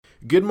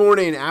Good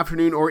morning,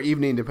 afternoon, or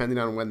evening, depending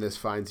on when this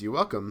finds you.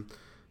 Welcome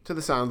to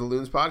the Sound of the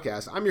Loons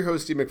podcast. I'm your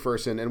host, Steve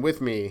McPherson, and with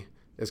me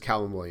is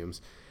Callum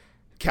Williams.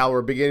 Cal,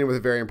 we're beginning with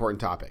a very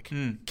important topic.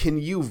 Can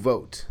you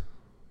vote?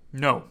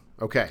 No.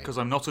 Okay. Because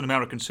I'm not an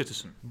American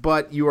citizen.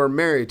 But you are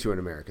married to an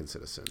American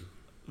citizen.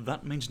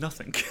 That means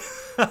nothing.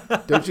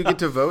 Don't you get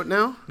to vote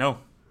now? No,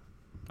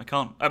 I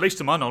can't. At least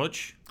to my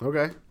knowledge.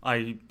 Okay.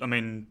 I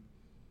mean,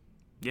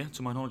 yeah,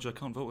 to my knowledge, I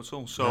can't vote at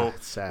all. So,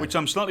 That's sad. which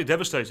I'm slightly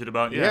devastated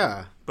about.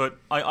 Yeah. But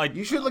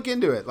You should look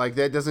into it. Like,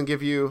 that doesn't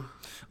give you...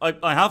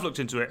 I have looked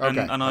into it,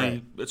 Okay, and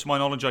right. to my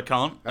knowledge, I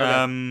can't.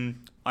 Okay.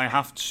 I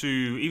have to,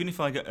 even if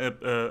I get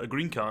a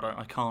green card,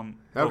 I can't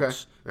Okay,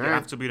 vote. You all right.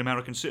 have to be an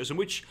American citizen,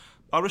 which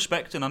I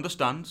respect and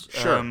understand.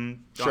 Sure,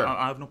 sure.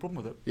 I have no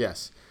problem with it.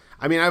 Yes.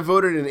 I mean, I've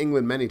voted in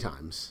England many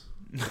times.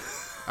 No,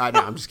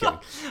 I'm just kidding.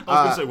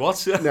 I was going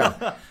to say, what?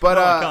 No. But,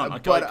 No, I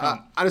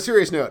can't. on a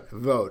serious note,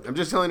 vote. I'm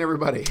just telling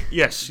everybody.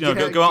 Yes,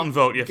 Get go out and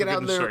vote, yeah, Get for out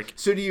goodness there. sake.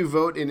 So do you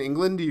vote in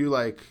England? Do you,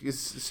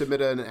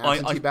 submit an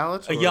absentee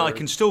ballot? Yeah, I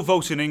can still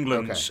vote in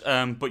England,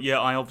 Okay. but yeah,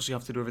 I obviously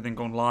have to do everything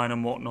online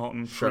and whatnot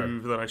and Sure.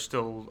 prove that I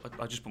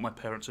just put my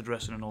parents'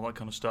 address in and all that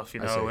kind of stuff,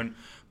 you I see.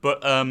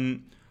 know.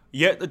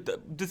 Yeah,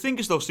 the thing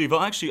is though, Steve,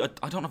 I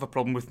don't have a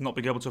problem with not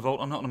being able to vote.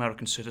 I'm not an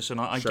American citizen.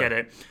 I Sure. get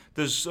it.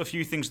 There's a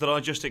few things that I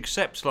just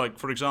accept. Like,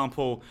 for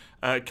example,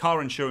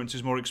 car insurance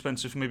is more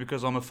expensive for me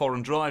because I'm a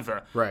foreign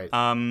driver. Right.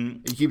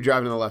 You keep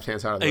driving on the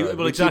left-hand side of the road.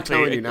 well, We exactly.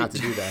 keep telling you not to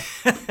do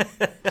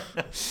that.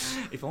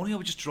 If only I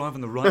would just drive on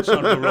the right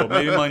side of the road,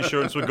 maybe my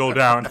insurance would go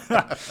down.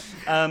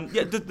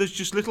 There's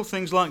just little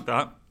things like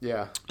that.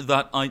 Yeah.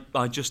 That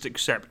I just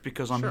accept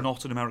because I'm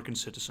not an American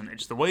citizen.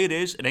 It's the way it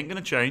is. It ain't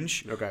going to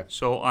change. Okay.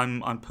 So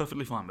I'm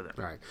perfectly fine with it.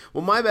 All right.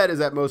 Well, my bet is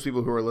that most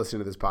people who are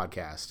listening to this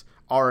podcast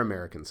are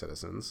American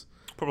citizens,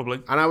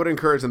 Probably. and I would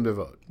encourage them to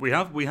vote. We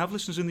have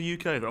listeners in the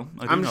UK though.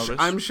 I do know this.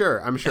 I'm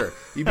sure.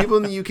 You people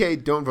in the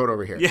UK don't vote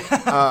over here.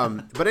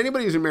 Yeah. But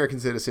anybody who's an American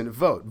citizen,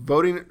 vote.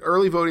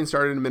 Early voting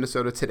started in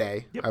Minnesota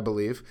today, I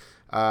believe.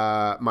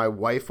 My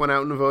wife went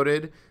out and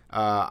voted.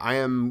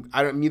 I'm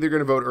either going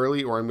to vote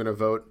early or I'm going to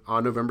vote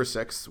on November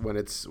 6th when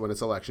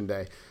it's election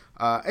day.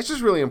 It's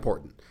just really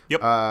important. Yep.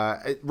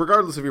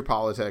 Regardless of your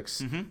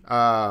politics.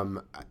 Mm-hmm.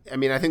 I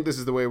mean, I think this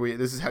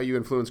is how you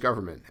influence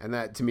government. And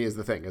that to me is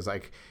the thing, is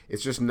like,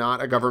 it's just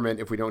not a government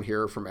if we don't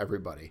hear from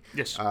everybody.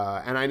 Yes.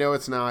 And I know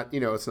it's not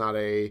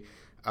a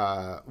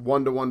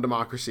one-to-one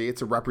democracy.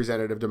 It's a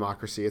representative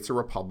democracy. It's a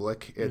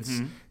republic.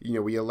 It's,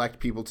 we elect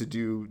people to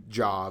do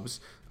jobs.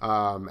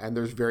 And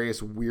there's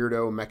various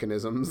weirdo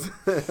mechanisms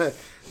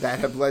that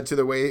have led to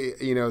the way,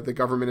 the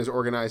government is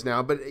organized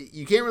now. But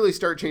you can't really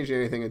start changing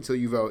anything until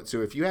you vote.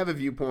 So if you have a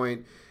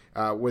viewpoint,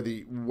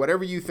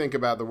 whatever you think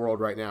about the world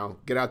right now,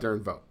 get out there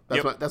and vote.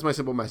 That's my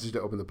simple message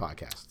to open the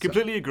podcast.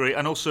 Completely agree.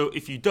 And also,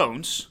 if you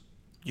don't,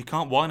 you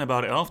can't whine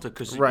about it after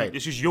because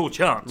this is your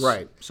chance.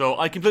 Right. So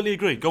I completely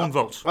agree. Go and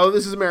vote. Oh,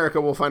 this is America.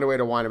 We'll find a way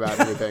to whine about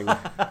anything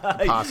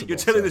possible. You're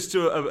telling this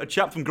to a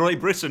chap from Great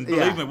Britain.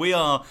 Believe me, we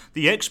are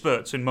the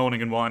experts in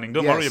moaning and whining.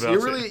 Don't worry about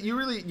it.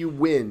 You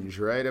whinge,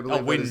 right? I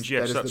believe whinge,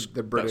 yes, that is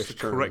the British that's the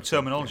term. correct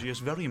terminology. It's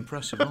very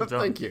impressive. Well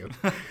done. Thank you.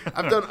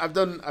 I've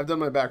done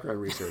my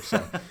background research.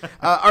 So.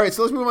 All right,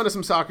 so let's move on to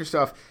some soccer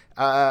stuff.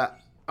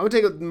 I'm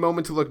going to take a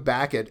moment to look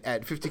back at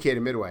 50K to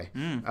Midway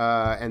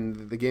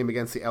and the game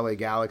against the LA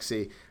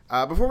Galaxy.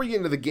 Before we get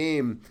into the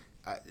game,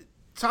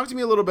 talk to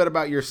me a little bit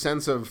about your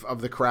sense of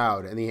the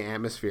crowd and the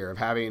atmosphere of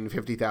having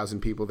 50,000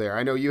 people there.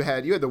 I know you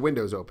had the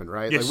windows open,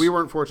 right? Yes. Like, we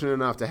weren't fortunate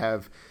enough to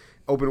have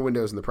open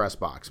windows in the press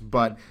box,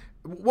 but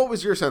what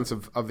was your sense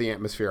of the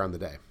atmosphere on the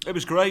day? It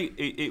was great.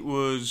 It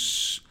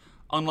was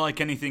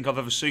unlike anything I've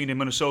ever seen in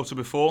Minnesota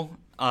before.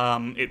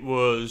 It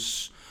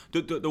was...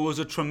 There was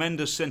a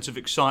tremendous sense of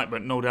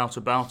excitement, no doubt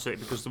about it,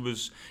 because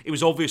it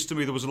was obvious to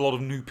me there was a lot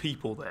of new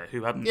people there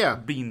who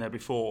hadn't been there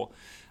before.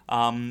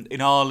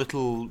 In our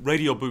little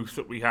radio booth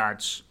that we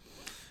had,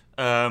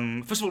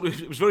 first of all,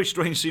 it was very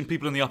strange seeing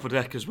people in the upper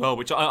deck as well,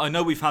 which I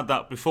know we've had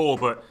that before,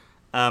 but...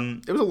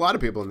 there was a lot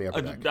of people in the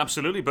upper deck.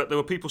 Absolutely, but there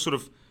were people sort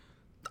of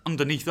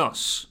underneath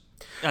us.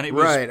 And it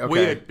was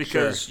weird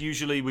because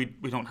usually we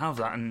don't have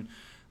that. And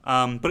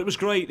but it was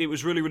great. It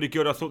was really, really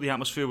good. I thought the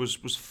atmosphere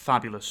was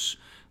fabulous.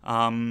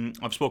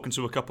 I've spoken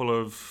to a couple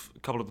of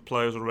the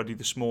players already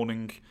this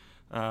morning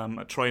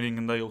at training,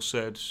 and they all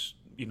said,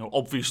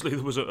 obviously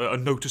there was a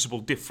noticeable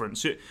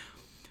difference.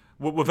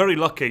 We're very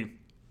lucky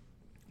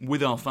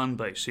with our fan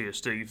base here,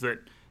 Steve, that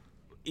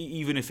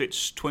even if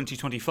it's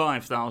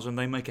 25,000,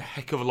 they make a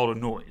heck of a lot of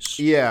noise.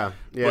 Yeah.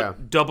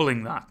 But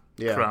doubling that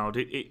crowd,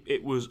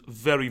 it was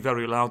very,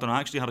 very loud. And I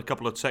actually had a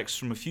couple of texts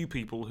from a few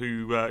people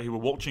who were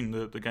watching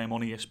the game on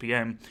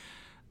ESPN,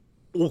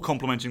 all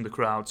complimenting the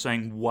crowd,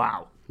 saying,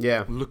 "Wow,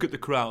 yeah, look at the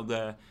crowd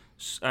there."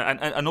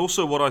 And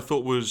also what I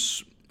thought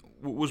was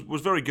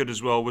was very good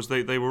as well was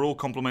they were all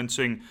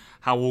complimenting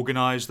how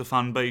organised the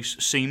fan base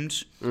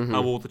seemed,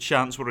 how all the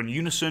chants were in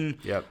unison,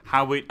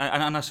 how we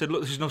and I said,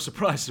 look, this is no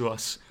surprise to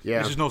us.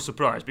 This is no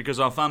surprise because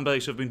our fan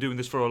base have been doing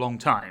this for a long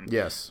time.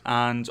 Yes.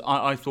 And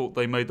I thought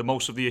they made the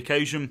most of the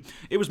occasion.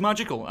 It was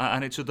magical,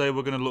 and it's a day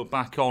we're going to look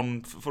back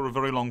on for a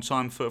very long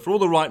time for all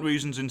the right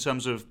reasons in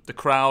terms of the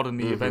crowd and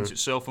the event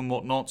itself and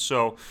whatnot.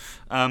 So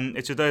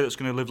it's a day that's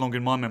going to live long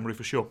in my memory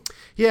for sure.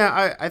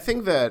 Yeah, I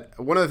think that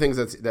one of the things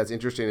that's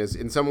interesting is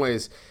in some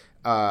ways,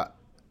 I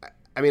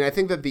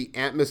think that the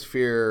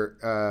atmosphere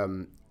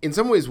in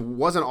some ways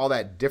wasn't all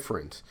that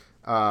different.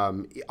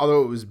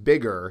 Although it was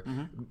bigger,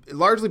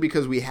 largely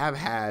because we have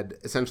had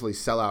essentially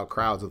sellout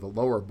crowds at the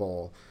lower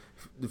bowl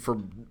for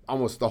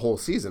almost the whole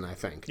season, I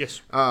think.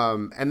 Yes.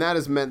 And that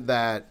has meant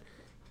that,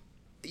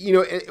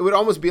 it would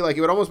almost be like,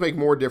 it would almost make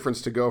more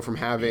difference to go from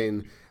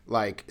having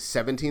like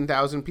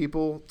 17,000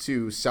 people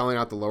to selling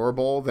out the lower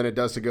bowl than it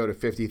does to go to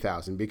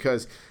 50,000,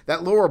 because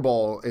that lower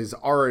bowl is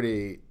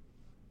already,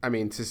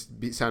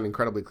 sound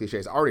incredibly cliche,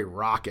 it's already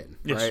rocking,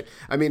 right?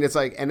 It's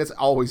like, and it's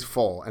always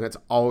full and it's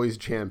always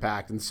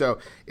jam-packed. And so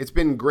it's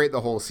been great the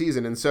whole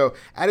season. And so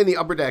adding the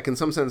upper deck, in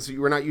some sense,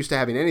 we're not used to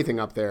having anything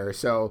up there.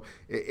 So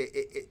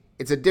it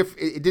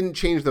didn't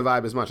change the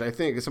vibe as much. I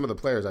think some of the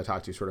players I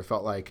talked to sort of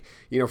felt like,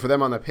 for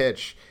them on the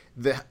pitch,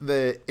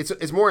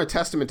 it's more a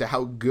testament to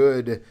how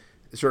good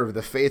sort of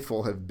the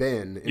faithful have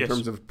been in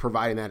terms of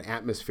providing that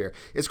atmosphere.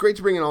 It's great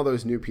to bring in all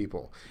those new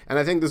people. And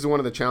I think this is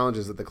one of the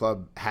challenges that the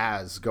club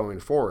has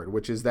going forward,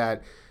 which is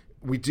that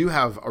we do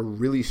have a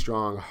really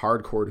strong,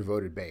 hardcore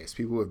devoted base.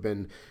 People who have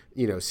been,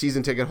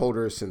 season ticket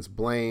holders since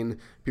Blaine,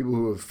 people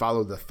who have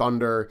followed the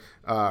Thunder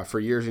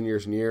for years and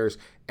years and years.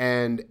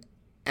 And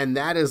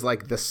that is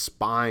like the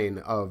spine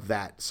of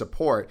that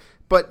support.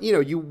 But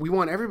we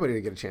want everybody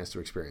to get a chance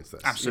to experience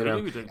this.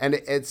 Absolutely, we do. And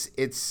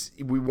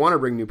we want to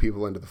bring new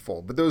people into the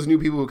fold. But those new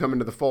people who come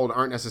into the fold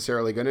aren't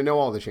necessarily going to know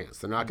all the chants.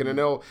 They're not going to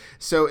know.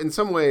 So in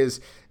some ways,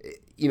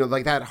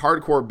 like that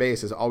hardcore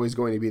base is always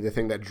going to be the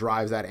thing that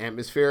drives that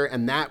atmosphere,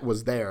 and that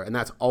was there, and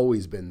that's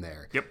always been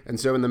there. Yep. And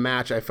so in the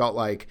match, I felt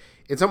like,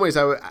 in some ways,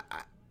 I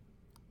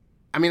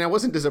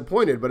wasn't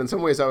disappointed, but in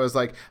some ways I was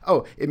like,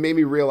 oh, it made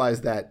me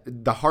realize that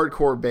the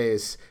hardcore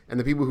base and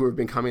the people who have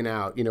been coming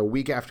out,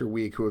 week after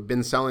week, who have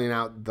been selling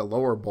out the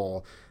lower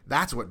bowl,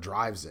 that's what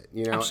drives it,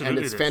 Absolutely, and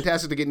it's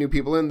fantastic to get new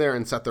people in there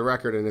and set the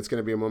record, and it's going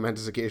to be a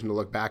momentous occasion to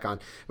look back on.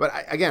 But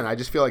I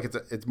just feel like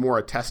it's more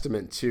a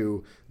testament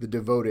to the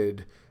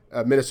devoted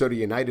Minnesota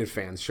United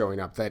fans showing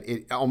up, that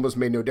it almost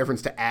made no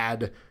difference to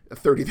add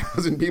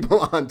 30,000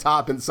 people on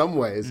top in some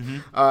ways.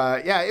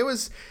 It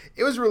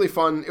was really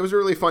fun. It was a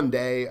really fun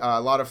day. A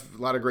lot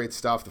of great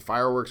stuff. The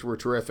fireworks were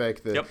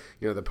terrific.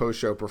 The post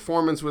show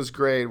performance was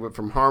great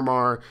from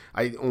Harmar.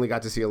 I only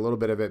got to see a little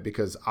bit of it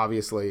because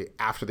obviously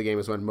after the game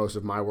is when most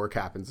of my work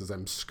happens, as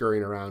I'm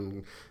scurrying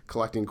around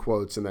collecting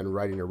quotes and then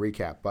writing a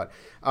recap. But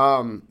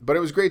it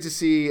was great to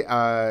see.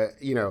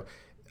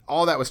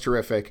 All that was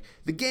terrific.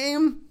 The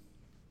game,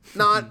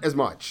 not as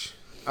much.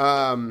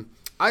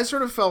 I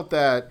sort of felt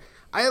that.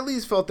 I at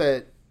least felt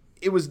that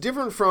it was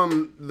different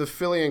from the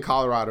Philly and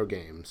Colorado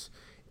games.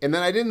 And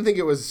then I didn't think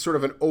it was sort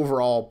of an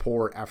overall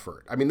poor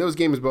effort. Those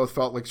games both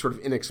felt like sort of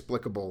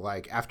inexplicable,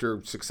 like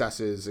after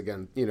successes,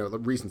 again, the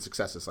recent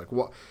successes, like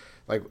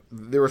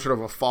there was sort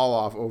of a fall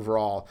off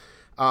overall.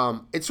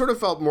 It sort of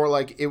felt more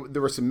like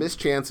there were some missed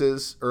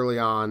chances early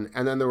on,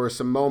 and then there were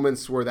some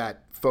moments where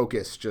that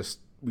focus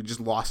we just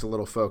lost a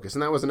little focus,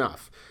 and that was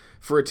enough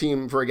for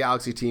a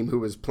Galaxy team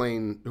who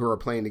are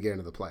playing to get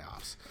into the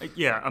playoffs.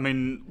 Yeah,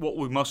 what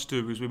we must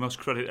do is we must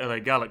credit LA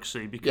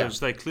Galaxy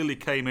because they clearly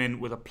came in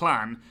with a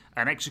plan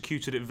and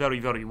executed it very,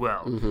 very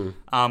well.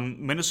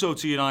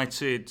 Minnesota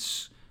United,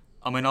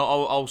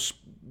 I'll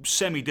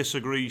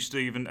semi-disagree,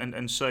 Steve,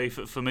 and say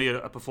for me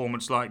a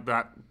performance like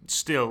that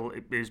still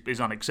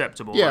is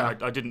unacceptable. Yeah.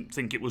 I didn't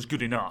think it was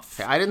good enough.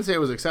 I didn't say it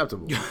was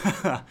acceptable.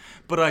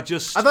 But I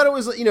thought it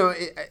was,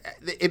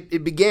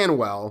 it began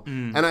well,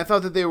 and I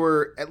thought that they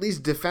were, at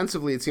least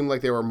defensively, it seemed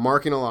like they were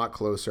marking a lot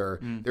closer.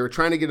 They were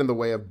trying to get in the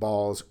way of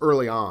balls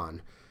early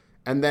on.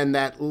 And then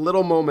that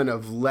little moment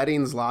of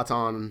letting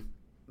Zlatan,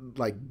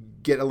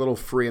 get a little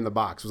free in the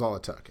box was all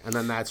it took. And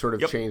then that sort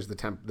of changed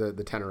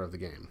the tenor of the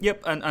game.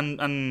 Yep,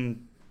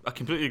 and I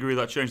completely agree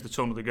that changed the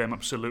tone of the game,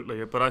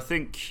 absolutely. But I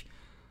think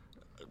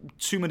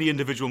too many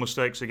individual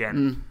mistakes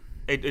again.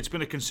 It's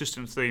been a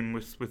consistent theme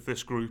with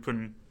this group.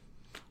 And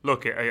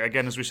look,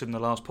 again, as we said in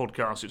the last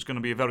podcast, it's going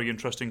to be a very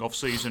interesting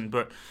off-season.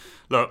 But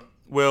look,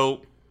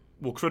 we'll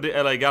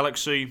credit LA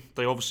Galaxy.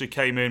 They obviously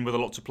came in with a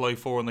lot to play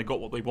for, and they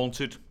got what they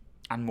wanted,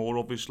 and more,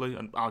 obviously,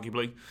 and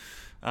arguably,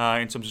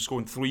 in terms of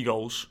scoring 3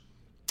 goals.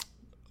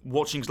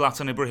 Watching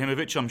Zlatan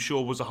Ibrahimovic, I'm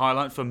sure, was a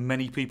highlight for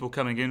many people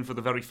coming in for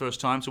the very first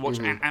time to watch,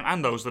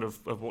 and those that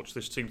have watched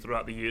this team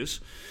throughout the years.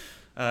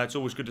 It's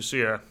always good to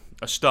see a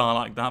star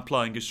like that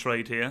playing his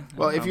trade here.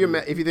 Well, if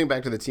you think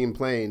back to the team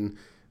playing,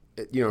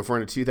 in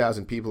front of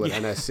 2,000 people at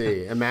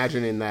NSC,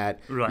 imagining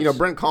that, right.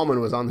 Brent Kallman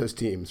was on those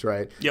teams,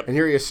 right? Yep. And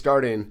here he is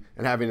starting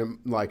and having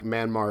to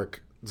man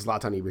mark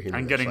Zlatan Ibrahimovic.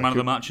 And getting man of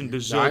the match, and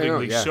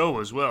deservingly so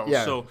as well.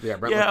 Yeah, so,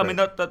 I mean,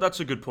 that's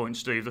a good point,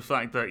 Steve. The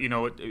fact that,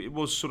 it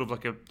was sort of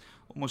like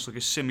almost like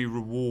a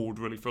semi-reward,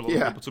 really, for a lot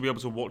of people to be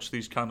able to watch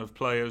these kind of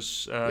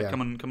players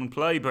come and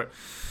play. But,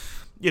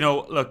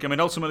 look, I mean,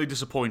 ultimately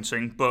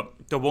disappointing, but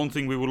the one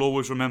thing we will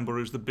always remember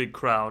is the big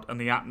crowd and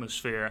the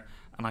atmosphere.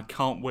 And I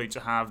can't wait to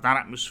have that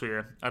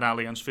atmosphere at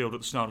Allianz Field at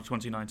the start of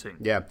 2019.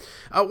 Yeah.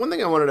 One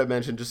thing I wanted to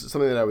mention, just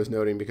something that I was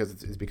noting because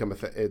it's become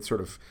it's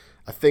sort of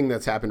a thing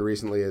that's happened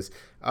recently is,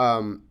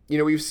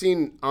 we've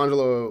seen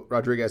Angelo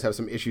Rodriguez have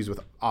some issues with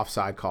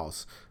offside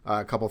calls.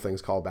 A couple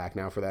things called back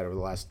now for that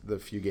over the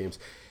few games.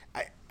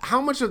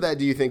 How much of that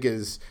do you think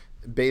is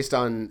based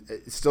on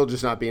still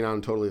just not being on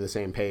totally the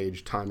same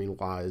page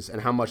timing-wise,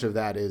 and how much of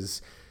that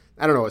is,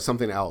 I don't know,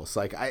 something else?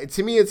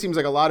 To me, it seems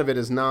like a lot of it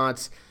is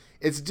not...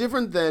 It's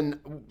different than,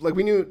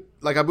 we knew,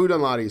 Abu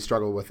Danladi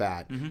struggled with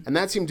that. Mm-hmm. And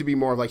that seemed to be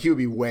more of, he would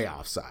be way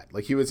offside.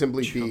 He would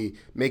simply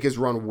make his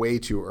run way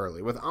too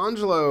early. With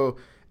Angelo,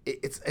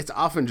 it's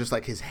often just,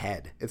 his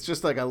head. It's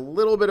just, a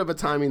little bit of a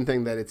timing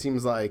thing that it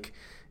seems like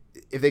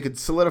if they could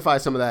solidify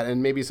some of that,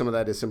 and maybe some of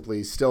that is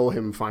simply still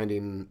him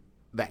finding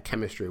that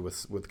chemistry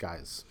with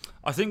guys.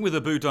 I think with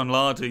Abu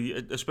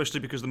Danladi, especially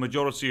because the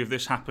majority of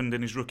this happened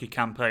in his rookie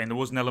campaign, there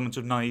was an element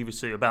of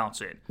naivety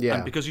about it. Yeah.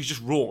 And because he's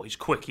just raw, he's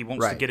quick, he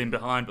wants to get in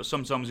behind, but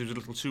sometimes he was a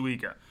little too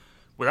eager.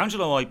 With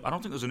Angelo, I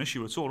don't think there's an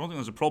issue at all. I don't think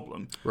there's a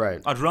problem.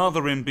 Right. I'd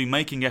rather him be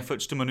making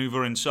efforts to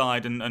manoeuvre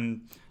inside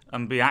and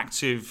be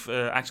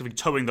actively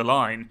towing the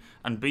line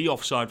and be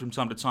offside from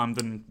time to time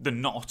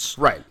than not.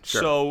 Right.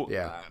 Sure. So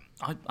yeah.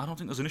 I don't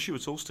think there's an issue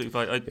at all, Steve.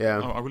 I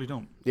really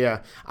don't.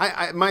 Yeah.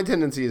 My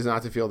tendency is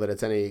not to feel that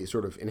it's any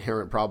sort of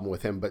inherent problem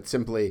with him, but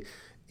simply,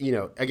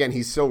 again,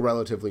 he's still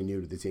relatively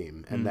new to the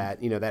team. And that,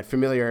 that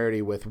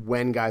familiarity with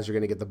when guys are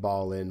going to get the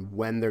ball in,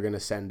 when they're going to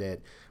send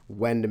it,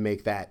 when to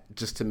make that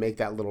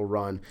little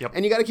run. Yep.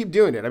 And you got to keep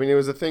doing it. I mean, it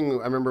was a thing,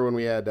 I remember when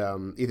we had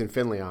Ethan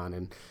Finley on,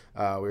 and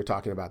we were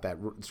talking about that,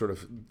 sort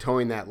of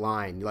towing that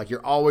line.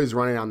 You're always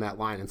running on that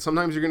line. And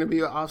sometimes you're going to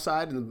be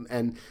offside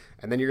and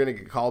then you're going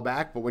to get called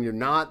back. But when you're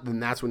not, then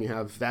that's when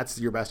that's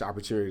your best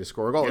opportunity to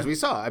score a goal. Yeah. As we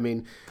saw, I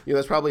mean,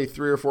 that's probably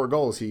 3 or 4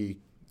 goals he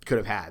could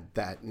have had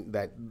that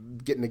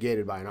get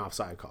negated by an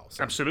offside call.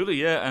 So. Absolutely,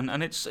 yeah,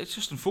 and it's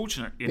just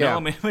unfortunate, you know. I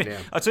mean,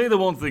 I'll tell you the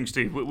one thing,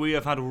 Steve. We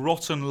have had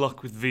rotten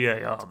luck with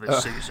VAR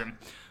this season.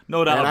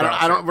 No doubt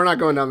about it. We're not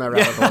going down that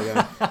rabbit hole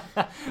again.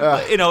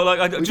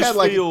 I just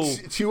feel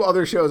 2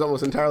 other shows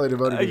almost entirely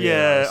devoted to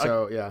VAR.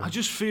 So I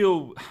just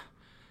feel,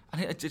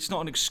 and it's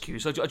not an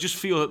excuse. I just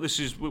feel that this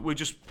is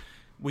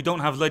we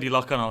don't have Lady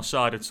Luck on our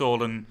side at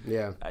all, and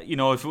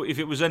if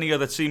it was any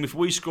other team, if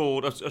we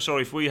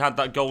had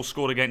that goal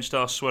scored against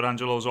us where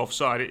Angelo's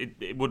offside,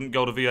 it wouldn't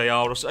go to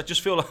VAR. I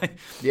just feel like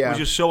we're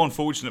just so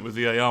unfortunate with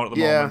VAR at the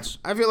moment.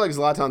 I feel like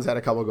Zlatan's had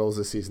a couple goals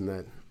this season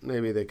that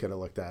maybe they could have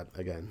looked at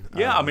again.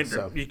 Yeah, I mean,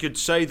 you could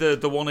say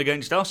the one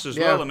against us as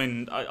well. I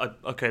mean,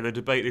 okay, the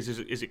debate is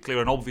it clear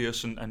and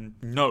obvious, and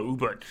no,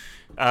 but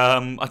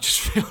I just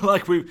feel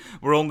like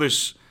we're on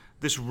this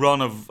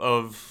run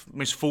of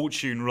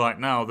misfortune right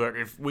now that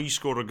if we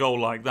score a goal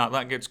like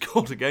that gets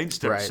called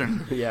against us. Right.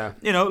 And, yeah.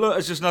 Look,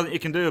 there's just nothing you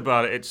can do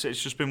about it.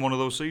 It's just been one of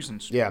those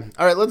seasons. Yeah.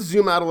 All right, let's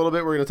zoom out a little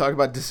bit. We're going to talk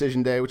about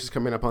Decision Day, which is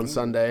coming up on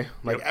Sunday.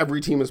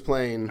 Every team is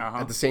playing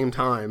at the same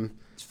time.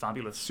 It's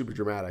fabulous. Super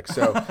dramatic.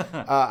 So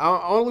I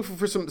want to look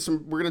for some.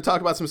 We're going to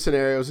talk about some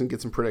scenarios and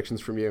get some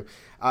predictions from you.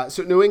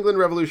 So New England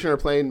Revolution are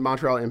playing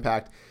Montreal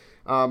Impact.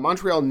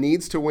 Montreal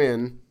needs to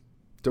win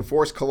to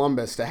force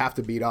Columbus to have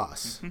to beat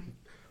us. Mm-hmm.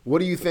 What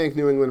do you think,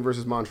 New England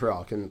versus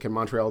Montreal? Can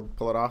Montreal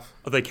pull it off?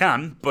 They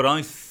can, but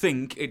I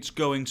think it's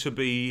going to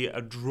be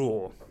a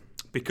draw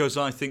because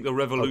I think the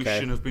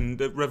Revolution have been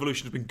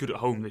good at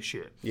home this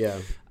year. Yeah,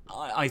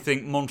 I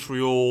think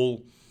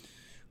Montreal.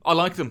 I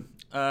like them.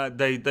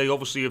 They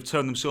obviously have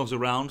turned themselves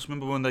around.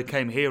 Remember when they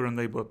came here and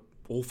they were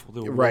awful?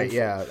 They were right. awful.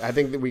 Yeah, I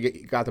think that we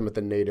got them at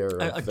the nadir.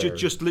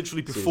 Just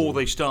literally before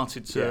they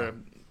started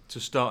to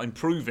start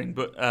improving,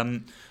 but.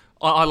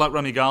 I like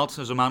Remy Gard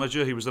as a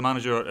manager. He was the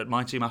manager at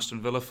my team,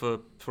 Aston Villa,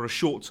 for a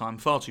short time,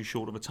 far too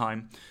short of a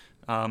time.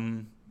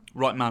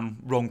 Right man,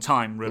 wrong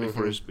time, really,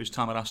 for his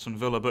time at Aston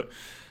Villa. But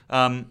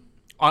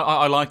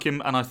I like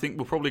him, and I think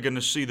we're probably going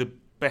to see the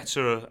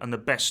better and the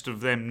best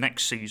of them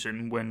next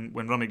season when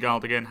Remy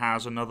Gard again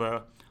has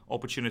another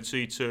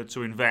opportunity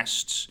to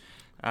invest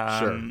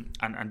and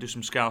do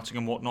some scouting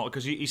and whatnot.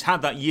 Because he's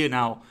had that year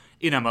now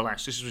in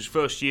MLS. This is his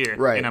first year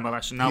in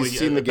MLS, and now he's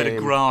got a better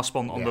grasp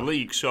on the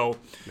league. So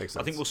I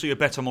think we'll see a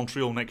better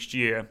Montreal next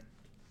year.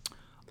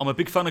 I'm a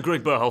big fan of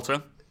Greg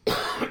Berhalter.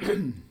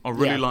 I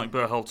really like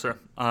Berhalter.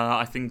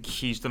 I think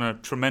he's done a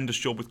tremendous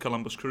job with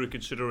Columbus Crew,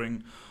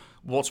 considering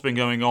what's been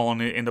going on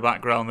in the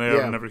background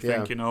there and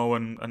everything,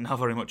 and how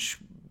very much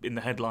in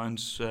the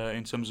headlines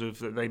in terms of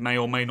that they may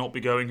or may not be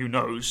going. Who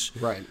knows?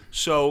 Right.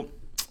 So.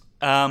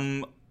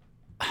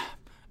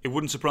 It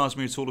wouldn't surprise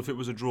me at all if it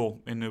was a draw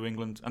in New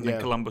England. And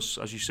then Columbus,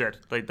 as you said,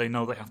 they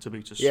know they have to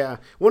beat us. Yeah.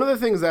 One of the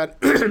things that...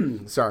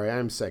 sorry,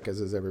 I'm sick, as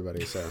is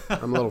everybody, so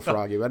I'm a little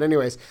froggy. But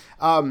anyways,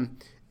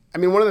 I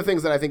mean, one of the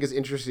things that I think is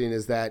interesting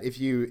is that if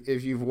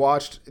you've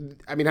watched,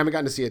 I mean, I haven't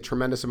gotten to see a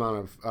tremendous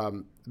amount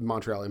of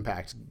Montreal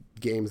Impact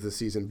games this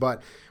season,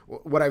 but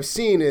what I've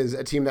seen is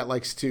a team that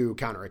likes to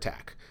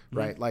counterattack,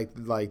 right?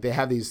 Like they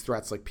have these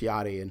threats like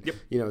Piatti,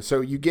 and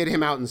so you get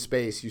him out in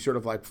space, you sort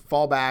of like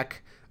fall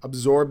back,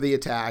 absorb the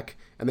attack,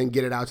 and then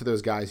get it out to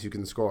those guys who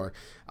can score.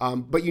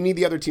 But you need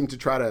the other team to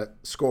try to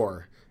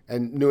score,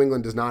 and New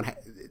England is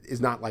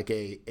not like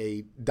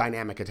a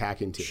dynamic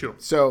attacking team. Sure.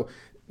 So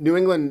New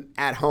England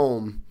at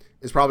home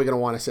is probably going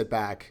to want to sit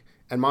back,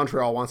 and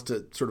Montreal wants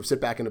to sort of sit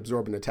back and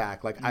absorb an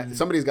attack. Like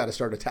somebody's got to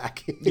start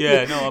attacking.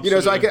 Yeah, no,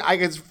 absolutely. So I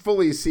could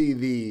fully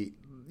see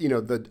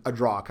a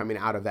draw coming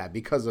out of that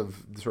because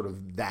of sort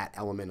of that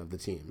element of the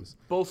teams.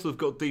 Both have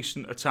got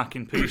decent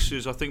attacking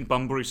pieces. I think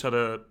Bunbury's had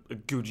a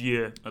good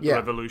year at the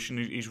Revolution.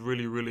 He's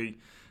really, really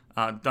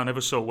done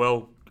ever so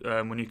well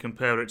when you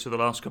compare it to the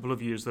last couple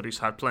of years that he's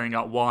had playing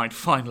out wide.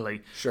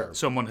 Finally,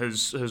 someone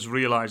has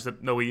realised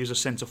that, no, he is a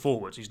centre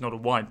forward. He's not a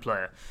wide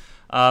player.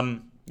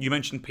 You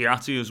mentioned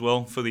Piatti as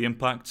well for the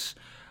Impact.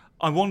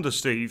 I wonder,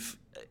 Steve,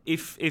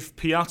 if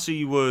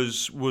Piatti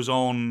was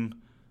on,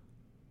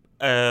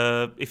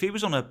 if he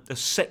was on a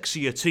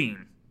sexier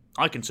team.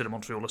 I consider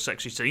Montreal a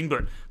sexy team,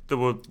 but there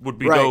would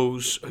be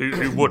those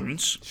who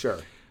wouldn't. Sure.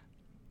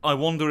 I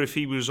wonder if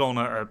he was on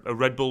a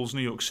Red Bulls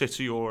New York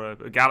City or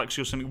a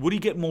Galaxy or something, would he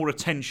get more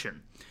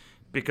attention?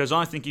 Because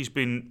I think he's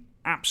been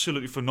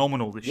absolutely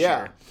phenomenal this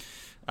year.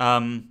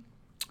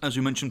 As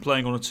we mentioned,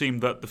 playing on a team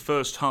that the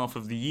first half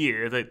of the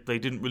year they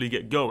didn't really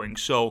get going.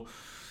 So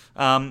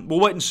we'll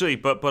wait and see.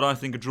 But I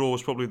think a draw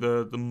is probably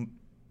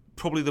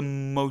the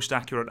most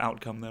accurate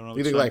outcome there.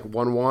 You think like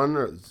 1-1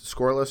 or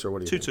scoreless, or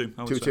what do you think?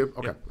 2-2. 2-2.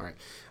 Okay, all right.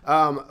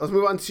 Let's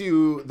move on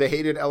to the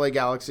hated LA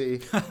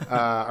Galaxy,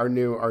 our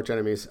new arch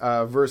enemies,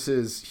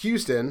 versus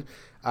Houston.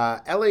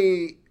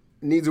 LA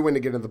needs a win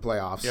to get into the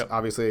playoffs. Yep.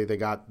 Obviously, they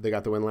got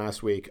the win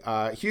last week.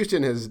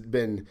 Houston has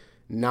been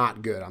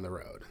not good on the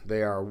road.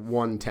 They are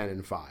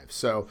 1-10-5.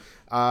 So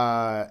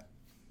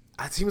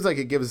it seems like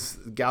it gives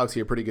Galaxy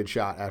a pretty good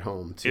shot at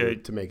home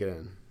to make it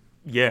in.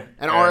 Yeah.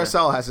 And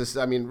RSL has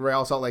to,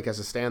 Real Salt Lake has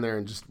to stand there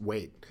and just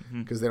wait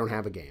because they don't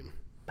have a game.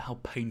 How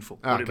painful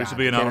would it be to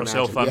be an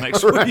RSL fan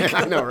next right. week?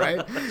 I know,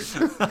 right?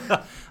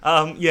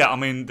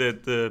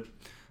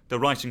 The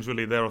writing's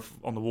really there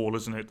on the wall,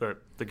 isn't it, that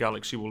the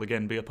Galaxy will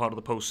again be a part of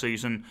the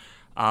postseason.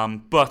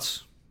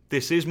 But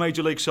this is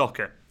Major League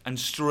Soccer, and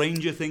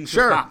stranger things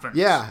have happened.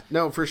 Yeah,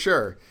 no, for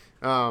sure.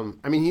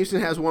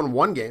 Houston has won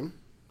one game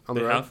on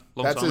the road.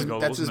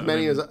 That's as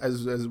many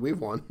as we've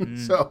won.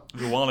 So it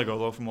was a while ago,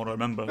 though, from what I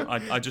remember.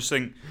 I just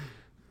think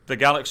the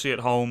Galaxy at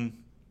home,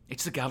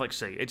 it's the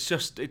Galaxy.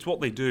 It's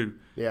what they do.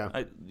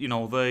 Yeah.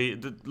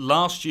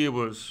 Last year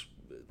was,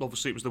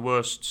 obviously, it was the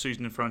worst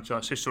season in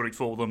franchise history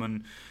for them,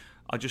 and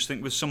I just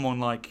think with someone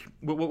like,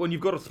 when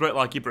you've got a threat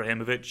like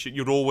Ibrahimovic,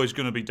 you're always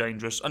going to be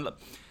dangerous. And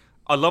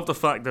I love the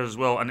fact that as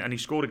well, and he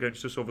scored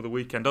against us over the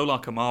weekend, Ola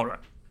Kamara.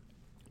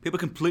 People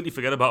completely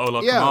forget about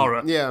Ola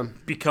Kamara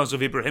because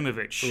of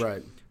Ibrahimovic.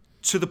 Right.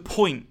 To the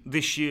point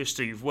this year,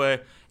 Steve,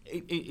 where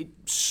it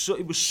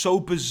was so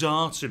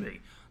bizarre to me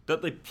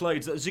that they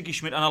played Ziggy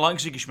Schmidt, and I like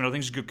Ziggy Schmidt, I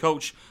think he's a good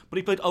coach, but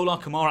he played Ola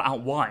Kamara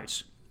out wide.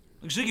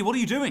 Like, Ziggy, what are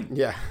you doing?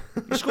 Yeah.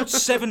 He scored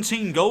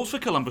 17 goals for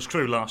Columbus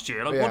Crew last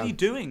year. What are you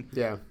doing?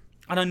 Yeah.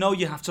 And I know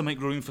you have to make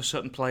room for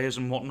certain players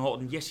and whatnot,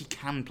 and yes, he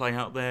can play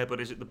out there, but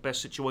is it the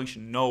best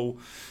situation? No.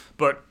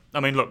 But,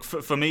 look,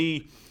 for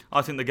me,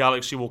 I think the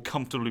Galaxy will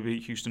comfortably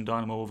beat Houston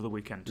Dynamo over the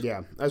weekend.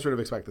 Yeah, I sort of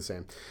expect the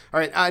same. All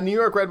right, New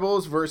York Red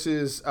Bulls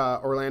versus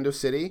Orlando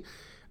City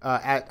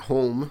at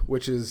home,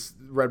 which is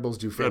Red Bulls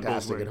do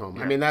fantastic at home.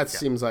 Yeah. That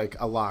seems like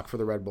a lock for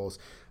the Red Bulls.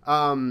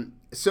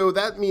 So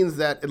that means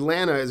that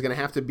Atlanta is going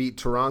to have to beat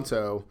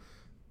Toronto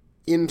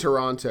in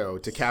Toronto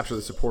to capture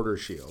the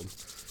Supporters' Shield.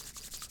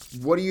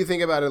 What do you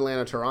think about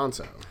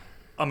Atlanta-Toronto?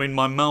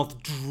 My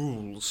mouth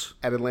drools.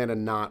 At Atlanta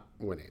not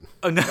winning.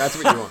 Oh, no.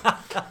 That's what you want.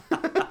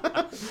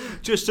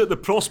 Just at the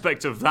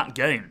prospect of that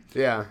game.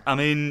 Yeah.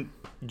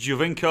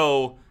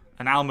 Giovinco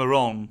and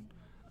Almiron,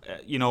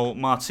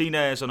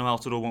 Martinez, I know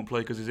Altidore won't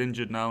play because he's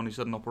injured now and he's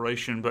had an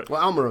operation. But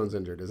Almiron's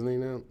injured, isn't he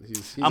now?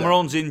 He's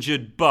Almiron's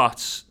injured,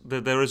 but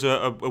there is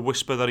a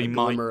whisper that he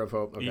might of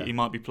hope. Okay. He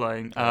might be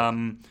playing.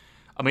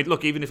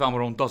 Look, even if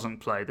Almiron doesn't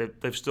play,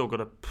 they've still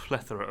got a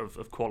plethora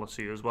of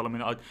quality as well.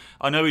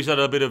 I know he's had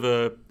a bit of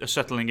a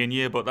settling in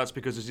year, but that's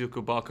because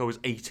Ezequiel Barco is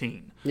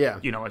 18. Yeah.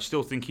 I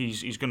still think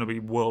he's going to be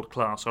world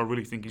class. I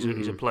really think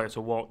he's a player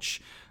to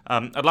watch.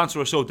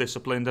 Atlanta are so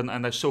disciplined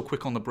and they're so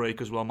quick on the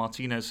break as well.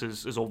 Martinez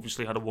has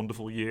obviously had a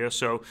wonderful year.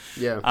 So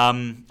yeah.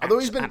 Although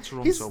he's been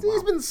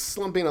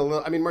slumping a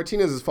little.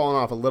 Martinez has fallen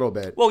off a little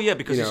bit. Well, yeah,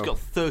 because he's got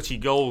 30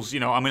 goals.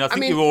 I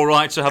think you're all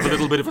right to have a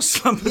little bit of a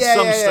slump at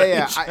some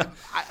stage. Yeah.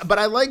 But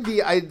I like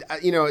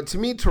to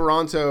me,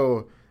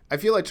 Toronto. I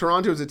feel like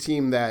Toronto is a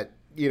team that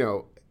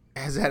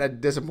has had a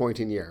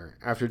disappointing year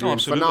after doing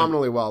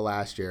phenomenally well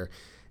last year.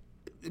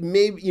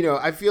 Maybe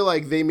I feel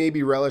like they may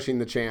be relishing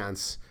the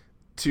chance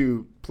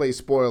to play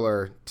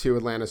spoiler to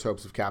Atlanta's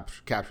hopes of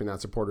capturing that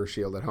supporter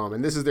shield at home.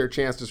 And this is their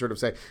chance to sort of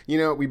say,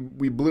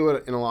 we blew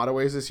it in a lot of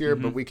ways this year,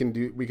 but we can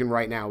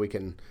right now we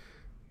can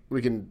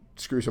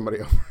screw somebody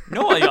over.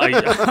 No,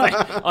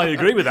 I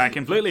agree with that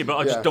completely, but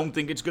I just don't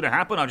think it's going to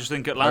happen. I just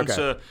think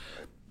Atlanta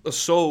are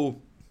so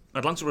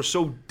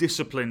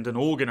disciplined and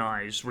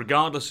organized,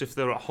 regardless if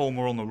they're at home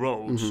or on the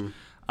road.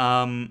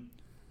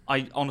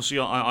 I honestly,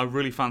 I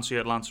really fancy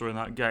Atlanta in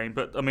that game.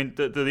 But I mean,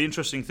 the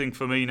interesting thing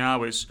for me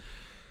now is,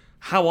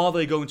 how are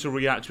they going to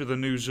react with the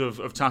news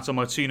of Tata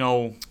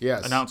Martino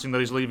announcing that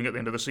he's leaving at the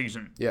end of the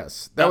season?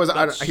 Yes,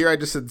 I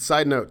just said,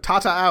 side note,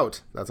 Tata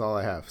out. That's all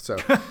I have. So,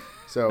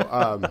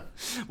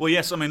 well,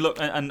 yes. I mean, look,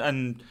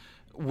 and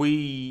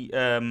we,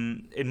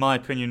 in my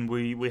opinion,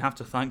 we have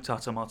to thank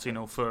Tata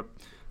Martino for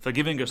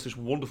giving us this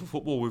wonderful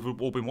football we've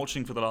all been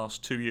watching for the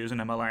last 2 years in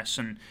MLS,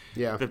 and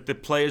the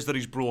players that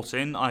he's brought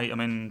in. I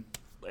mean,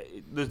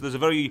 there's a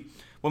very,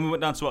 when we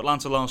went down to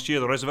Atlanta last year,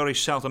 there is a very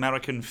South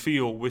American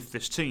feel with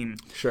this team.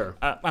 Sure.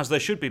 As there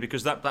should be,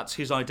 because that's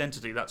his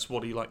identity. That's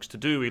what he likes to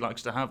do. He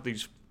likes to have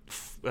these,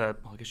 I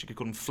guess you could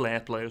call them flair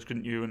players,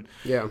 couldn't you? And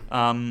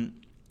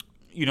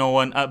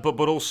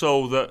but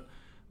also that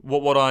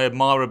what I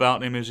admire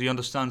about him is he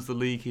understands the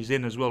league he's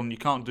in as well, and you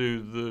can't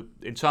do the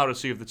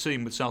entirety of the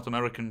team with South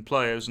American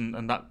players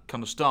and that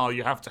kind of style.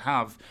 You have to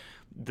have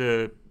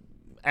the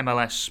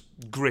MLS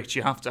grit.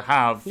 You have to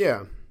have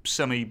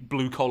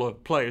semi-blue collar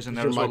players in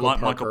there as well, like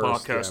Michael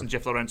Parkhurst and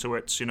Jeff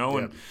Larentowicz,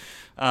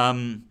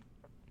 and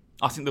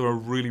I think they're a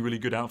really, really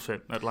good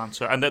outfit,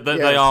 Atlanta, and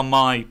they are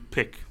my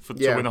pick to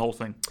win the whole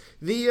thing.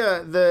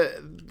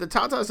 The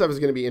Tata stuff is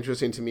going to be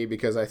interesting to me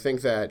because I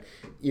think that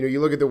you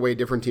look at the way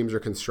different teams are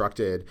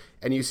constructed,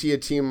 and you see a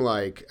team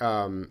like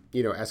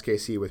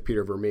SKC with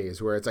Peter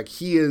Vermes, where it's like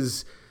he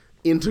is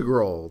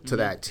integral to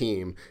that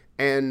team,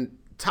 and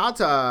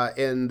Tata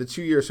in the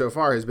 2 years so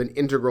far has been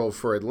integral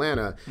for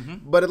Atlanta,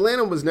 but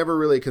Atlanta was never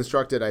really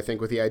constructed, I think,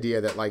 with the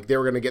idea that like they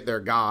were going to get their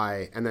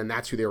guy and then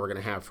that's who they were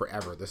going to have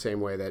forever, the same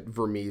way that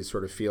Vermes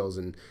sort of feels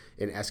in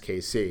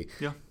SKC.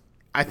 Yeah.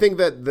 I think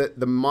that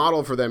the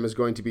model for them is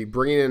going to be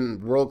bringing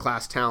in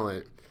world-class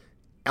talent,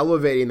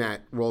 elevating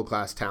that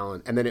world-class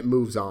talent, and then it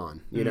moves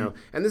on, you know?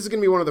 And this is going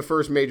to be one of the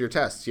first major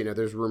tests.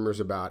 There's rumors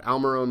about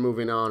Almiron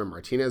moving on and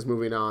Martinez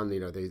moving on.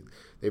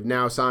 They've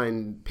now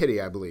signed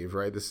Pitti, I believe,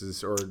 right? This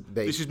is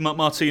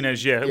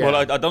Martinez, yeah. Well,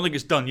 I don't think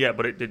it's done yet,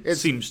 but it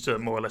seems to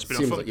more or less be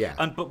done.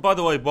 And but by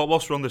the way,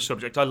 whilst we're on this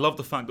subject, I love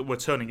the fact that we're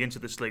turning into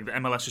this league, that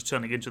MLS is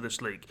turning into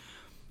this league.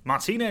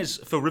 Martinez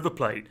for River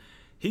Plate,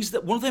 he's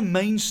one of their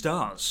main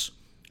stars.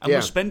 And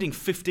we're spending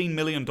 $15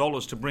 million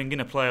to bring in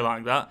a player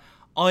like that.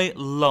 I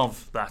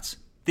love that.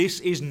 This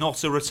is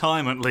not a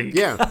retirement league.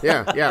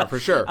 Yeah, for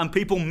sure. And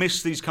people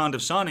miss these kind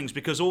of signings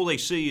because all they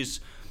see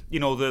is, the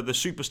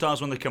superstars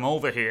when they come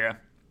over here.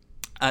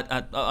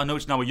 At I know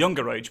it's now a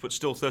younger age, but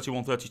still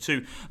 31,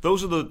 32.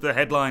 Those are the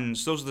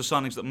headlines. Those are the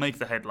signings that make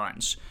the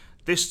headlines.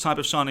 This type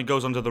of signing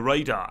goes under the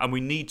radar, and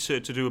we need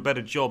to do a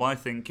better job, I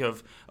think,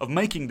 of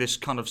making this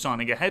kind of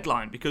signing a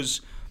headline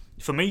because.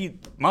 For me,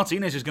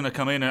 Martinez is going to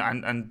come in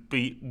and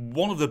be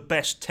one of the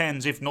best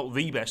 10s, if not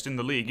the best in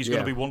the league. He's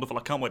going to be wonderful.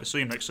 I can't wait to see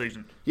him next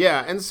season.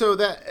 Yeah, and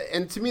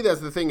to me, that's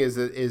the thing is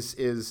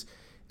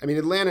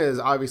Atlanta has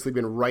obviously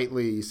been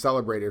rightly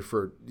celebrated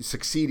for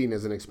succeeding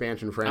as an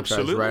expansion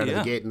franchise right out of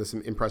the gate in this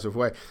impressive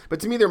way.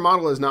 But to me, their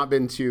model has not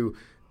been to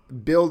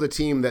build a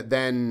team that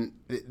then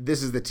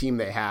this is the team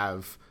they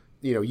have.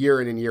 Year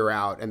in and year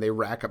out, and they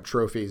rack up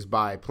trophies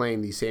by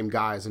playing these same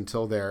guys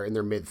until they're in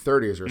their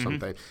mid-30s or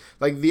something.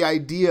 Like, the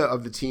idea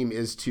of the team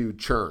is to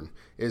churn,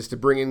 is to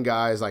bring in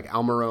guys like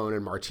Almiron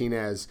and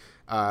Martinez,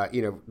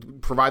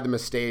 provide them a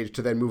stage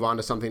to then move on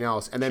to something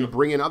else, and then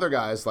bring in other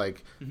guys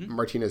like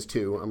Martinez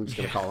 2, I'm just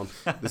going to call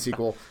him the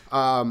sequel,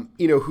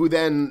 who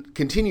then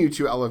continue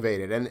to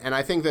elevate it. And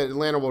I think that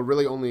Atlanta will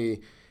really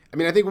only –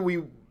 I think we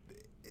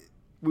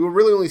will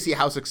really only see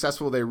how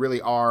successful they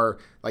really are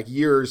like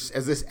years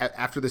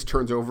after this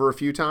turns over a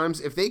few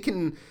times. If they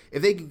can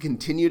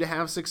continue to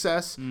have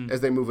success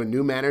as they move a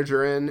new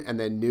manager in and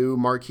then new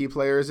marquee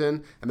players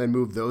in and then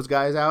move those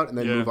guys out and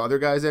then move other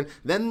guys in,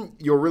 then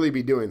you'll really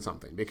be doing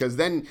something because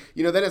then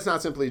it's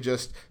not simply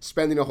just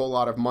spending a whole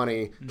lot of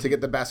money to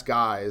get the best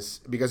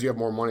guys because you have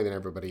more money than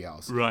everybody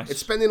else. Right.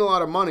 It's spending a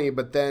lot of money,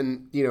 but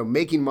then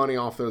making money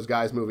off those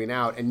guys moving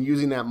out and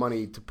using that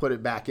money to put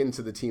it back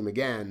into the team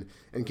again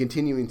and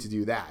continuing to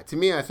do that. To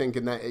me, I think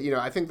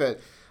I think that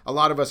a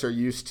lot of us are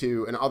used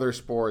to in other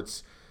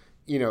sports,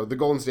 the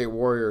Golden State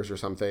Warriors or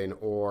something,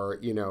 or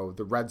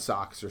the Red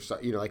Sox or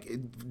like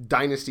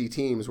dynasty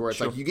teams where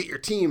it's like you get your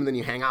team and then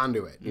you hang on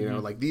to it.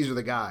 Like these are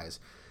the guys.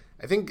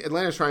 I think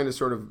Atlanta's trying to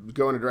sort of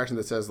go in a direction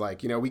that says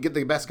like we get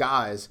the best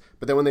guys,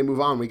 but then when they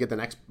move on, we get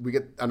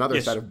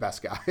another set of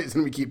best guys,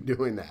 and we keep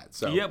doing that.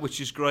 So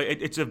which is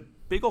great. It's a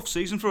big off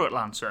season for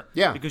Atlanta.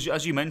 Yeah, because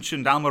as you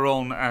mentioned,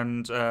 Almiron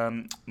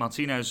and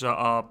Martinez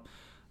are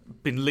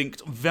been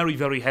linked very,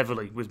 very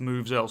heavily with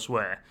moves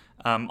elsewhere.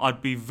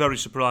 I'd be very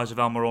surprised if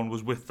Almiron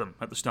was with them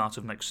at the start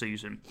of next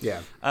season.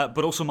 Yeah.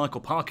 But also Michael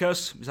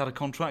Parkhurst is out of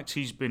contract.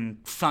 He's been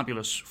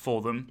fabulous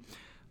for them.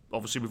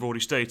 obviously we've already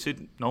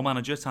stated, no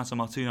manager, Tata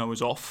Martino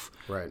is off.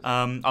 Right.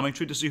 I'm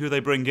intrigued to see who they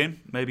bring in.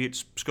 Maybe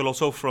it's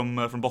Scalotto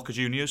from Boca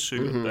Juniors,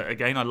 who,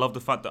 again, I love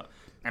the fact that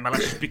MLS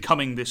is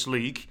becoming this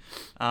league.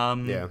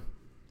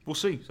 We'll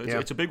see. So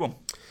it's a big one.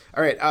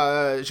 All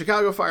right,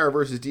 Chicago Fire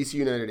versus DC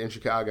United in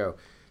Chicago.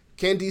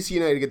 Can DC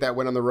United get that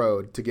win on the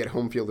road to get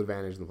home field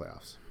advantage in the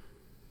playoffs?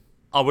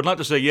 I would like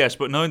to say yes,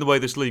 but knowing the way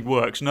this league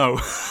works, no.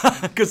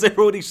 Because they've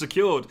already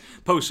secured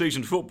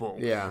postseason football.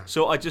 Yeah.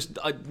 So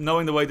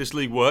knowing the way this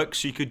league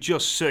works, you could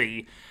just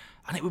see,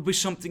 and it would be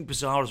something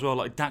bizarre as well,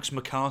 like Dax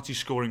McCarty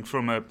scoring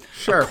from a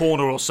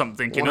corner or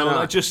something. You know,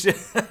 like just an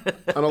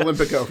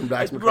Olympico from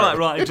Dax McCarty.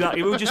 Right,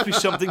 exactly. It would just be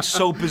something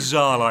so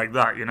bizarre like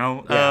that, you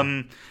know.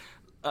 Yeah.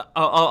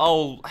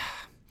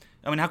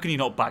 I mean, how can you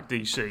not back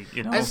DC?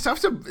 You know, it's tough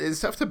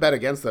to bet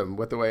against them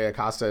with the way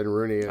Acosta and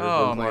Rooney have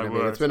been playing. I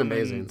mean, it's been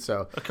amazing.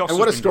 And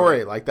what a story!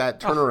 Great. Like that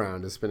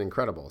turnaround has been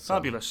incredible. So.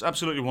 Fabulous,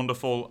 absolutely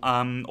wonderful.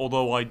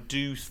 Although I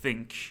do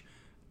think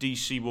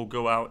DC will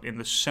go out in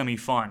the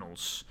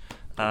semi-finals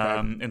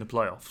in the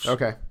playoffs.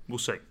 Okay, we'll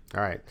see.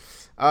 All right.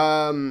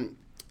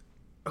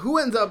 Who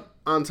ends up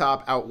on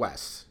top out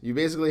west? You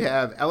basically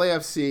have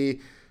LAFC,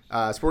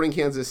 Sporting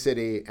Kansas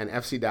City, and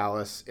FC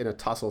Dallas in a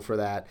tussle for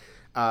that.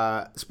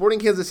 Sporting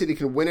Kansas City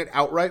can win it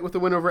outright with the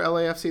win over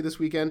LAFC this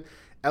weekend.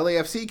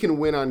 LAFC can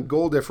win on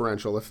goal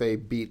differential if they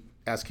beat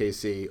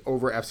SKC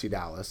over FC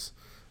Dallas.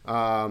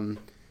 Who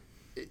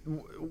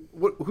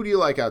do you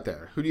like out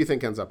there? Who do you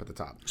think ends up at the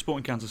top?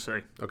 Sporting Kansas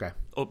City. Okay.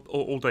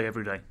 All day,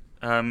 every day.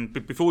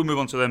 Before we move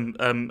on to them,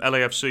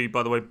 LAFC,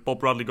 by the way, Bob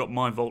Bradley got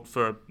my vote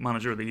for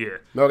Manager of the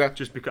Year. Okay.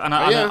 Just because,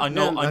 I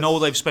know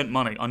they've spent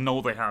money. I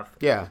know they have.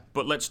 Yeah.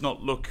 But let's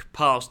not look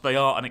past. They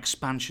are an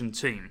expansion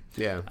team.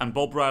 Yeah. And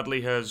Bob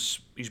Bradley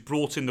he's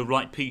brought in the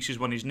right pieces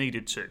when he's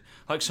needed to.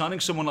 Like signing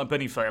someone like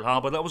Benny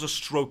Feilhaber, that was a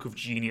stroke of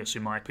genius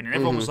in my opinion.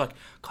 Everyone was like,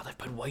 God, they've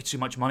paid way too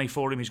much money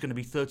for him. He's going to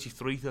be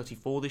 33,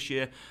 34 this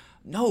year.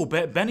 No,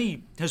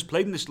 Benny has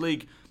played in this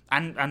league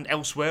and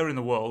elsewhere in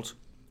the world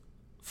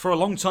for a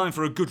long time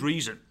for a good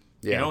reason.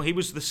 Yeah. You know, he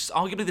was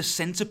arguably the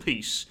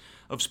centerpiece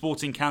of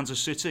Sporting Kansas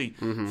City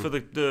for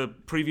the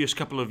previous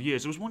couple of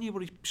years. There was one year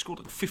where he scored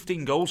like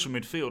 15 goals from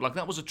midfield. Like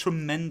that was a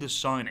tremendous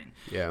signing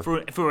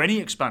for any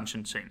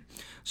expansion team.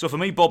 So for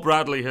me, Bob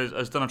Bradley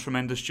has done a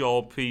tremendous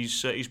job.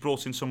 He's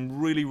brought in some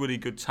really, really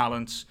good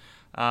talent.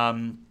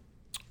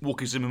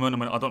 Walker Zimmerman, I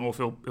mean, I don't know if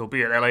he'll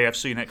be at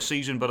LAFC next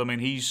season, but I mean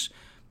he's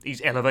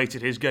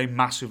elevated his game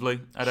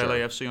massively at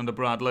LAFC under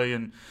Bradley,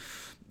 and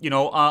you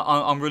know,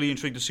 I'm really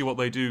intrigued to see what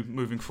they do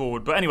moving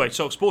forward. But anyway,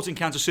 so Sporting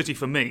Kansas City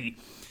for me,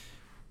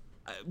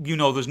 you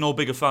know, there's no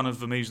bigger fan of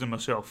Vermees than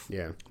myself.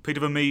 Yeah.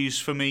 Peter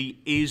Vermees, for me,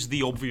 is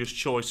the obvious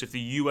choice. If the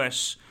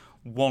US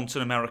wants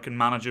an American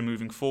manager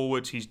moving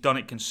forward, he's done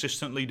it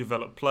consistently,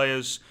 developed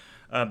players.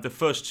 The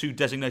first two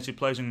designated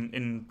players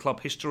in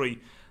club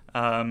history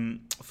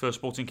for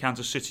Sporting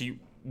Kansas City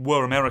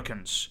were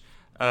Americans.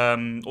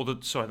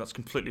 Sorry, that's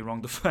completely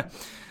wrong.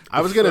 I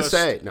was going to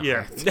say. No,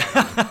 yeah.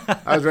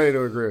 I was ready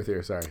to agree with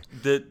you, sorry.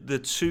 The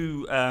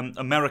two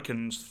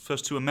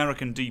first two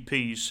American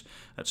DPs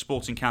at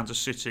Sporting Kansas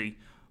City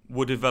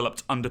were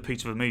developed under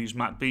Peter Vermees,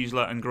 Matt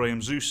Beasler and Graham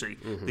Zusi.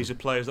 These are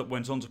players that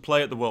went on to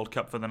play at the World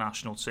Cup for the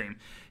national team.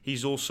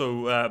 He's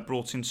also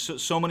brought in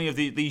so many of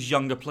these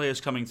younger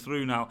players coming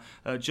through now.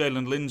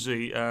 Jalen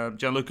Lindsay,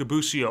 Gianluca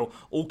Busio,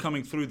 all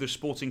coming through the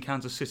Sporting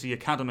Kansas City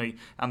Academy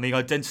and the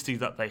identity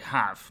that they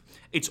have.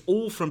 It's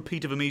all from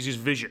Peter Vermees'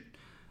 vision.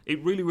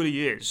 It really,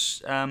 really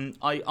is. I'm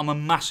a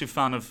massive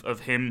fan of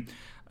him.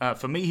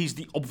 For me, he's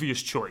the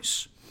obvious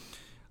choice.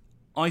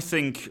 I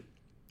think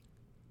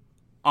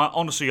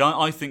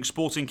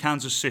Sporting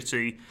Kansas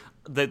City,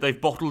 they've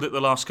bottled it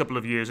the last couple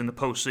of years in the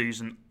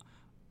postseason.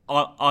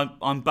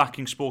 I'm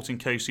backing Sporting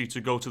KC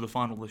to go to the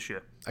final this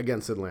year.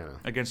 Against Atlanta.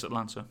 Against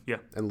Atlanta, yeah.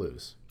 And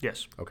lose.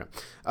 Yes. Okay.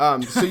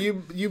 So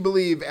you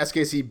believe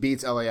SKC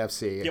beats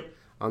LAFC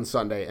on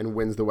Sunday and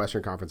wins the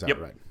Western Conference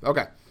outright? Yep.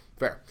 Okay.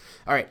 Fair.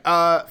 All right.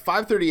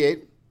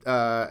 538,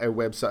 a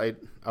website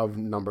of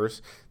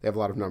numbers. They have a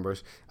lot of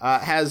numbers.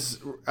 Has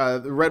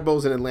the Red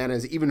Bulls in Atlanta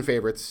as even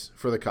favorites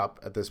for the Cup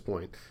at this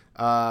point.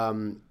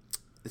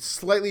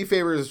 Slightly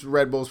favors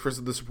Red Bulls for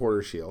the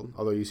Supporters' Shield,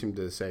 although you seem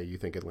to say you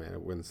think Atlanta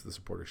wins the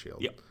Supporters'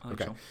 Shield. Yep.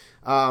 Okay. So.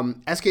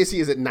 SKC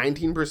is at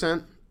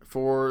 19%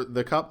 for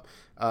the Cup.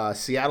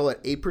 Seattle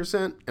at 8%.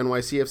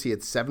 NYCFC at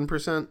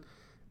 7%.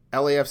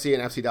 LAFC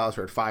and FC Dallas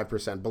are at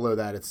 5%. Below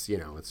that, it's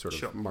sort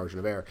of margin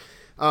of error.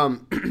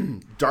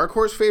 Dark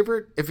horse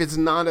favorite, if it's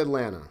not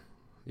Atlanta.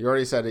 You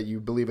already said it.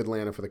 You believe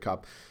Atlanta for the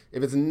Cup.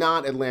 If it's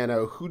not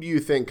Atlanta, who do you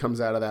think comes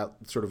out of that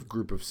sort of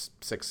group of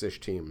six-ish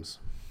teams?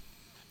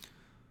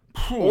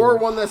 Or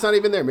one that's not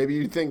even there. Maybe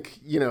you think,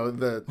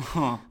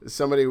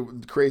 somebody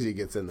crazy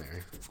gets in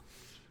there.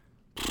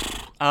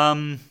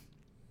 I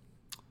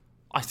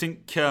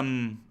think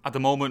at the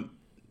moment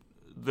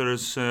there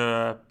is...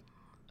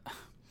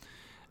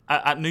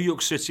 At New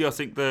York City, I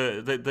think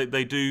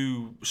they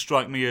do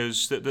strike me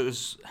as they're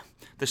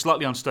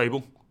slightly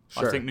unstable.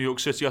 Sure. I think New York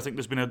City,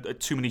 there's been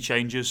too many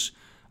changes.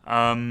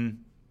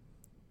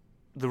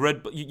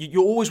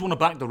 You always want to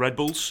back the Red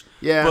Bulls,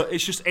 but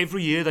it's just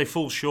every year they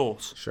fall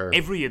short. Sure.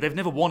 Every year. They've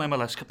never won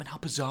MLS Cup, and how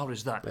bizarre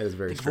is that? That is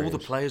very Think strange. of all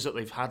the players that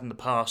they've had in the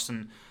past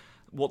and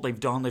what they've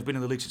done. They've been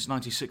in the league since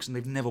 '96, and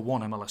they've never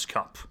won MLS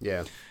Cup.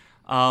 Yeah.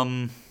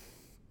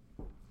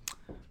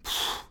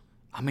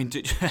 I mean, do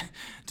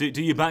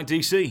you back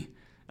DC?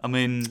 I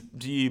mean,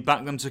 do you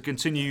back them to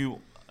continue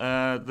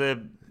their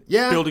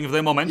building of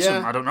their momentum?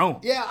 Yeah. I don't know.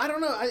 Yeah, I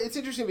don't know. It's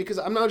interesting because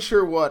I'm not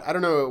sure I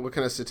don't know what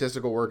kind of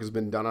statistical work has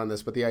been done on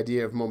this, but the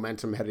idea of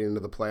momentum heading into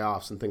the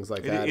playoffs and things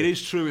like that. It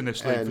is true in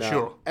this league, for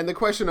sure. And the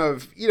question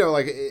of,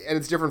 and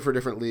it's different for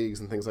different leagues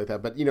and things like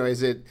that, but,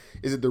 is it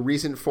the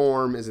recent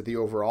form? Is it the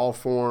overall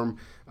form?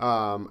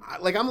 I'm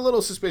a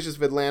little suspicious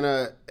of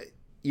Atlanta,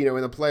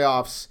 in the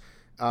playoffs,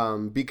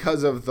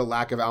 because of the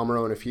lack of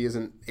Almiron. If he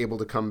isn't able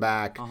to come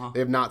back, they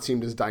have not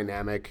seemed as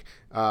dynamic.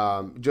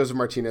 Joseph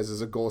Martinez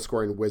is a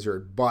goal-scoring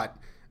wizard, but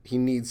he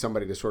needs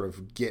somebody to sort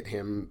of get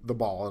him the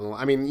ball. And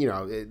I mean,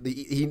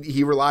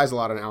 he relies a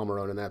lot on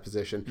Almiron in that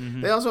position.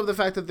 Mm-hmm. They also have the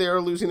fact that they are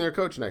losing their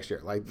coach next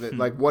year.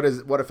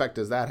 What effect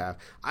does that have?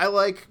 I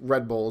like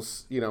Red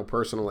Bulls,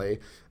 personally.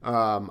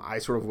 I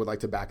sort of would like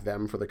to back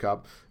them for the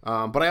Cup.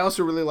 But I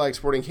also really like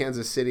Sporting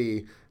Kansas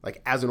City,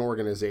 as an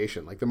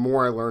organization. The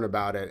more I learn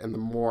about it and the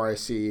more I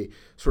see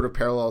sort of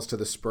parallels to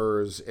the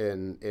Spurs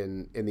in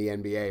the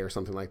NBA or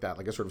something like that,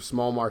 a sort of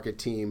small market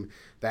team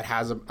that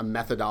has a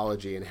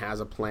methodology and has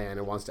a plan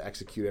and wants to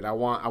execute it. I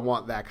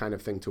want that kind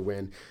of thing to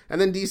win.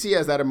 And then DC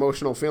has that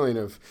emotional feeling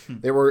of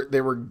they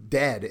were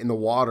dead in the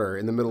water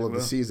in the middle of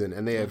the season,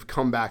 and they have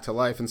come back to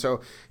life. And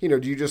so, do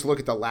you just look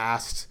at the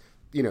last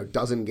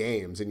dozen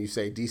games and you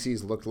say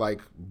DC's looked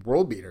like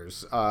world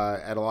beaters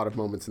at a lot of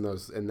moments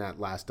in that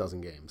last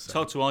dozen games? So. It's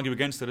hard to argue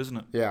against it, isn't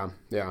it?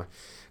 Yeah.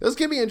 This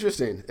can be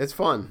interesting. It's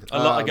fun.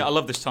 I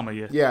love this time of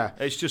year. Yeah.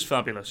 It's just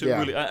fabulous. It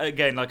really,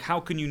 again,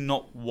 how can you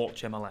not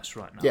watch MLS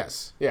right now?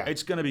 Yes. Yeah.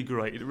 It's going to be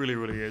great. It really,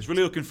 really is.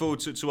 Really looking forward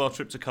to our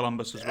trip to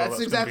Columbus as well.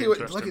 That's exactly what.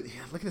 Look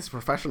at this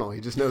professional.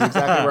 He just knows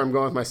exactly where I'm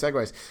going with my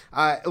segues.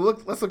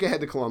 Let's look ahead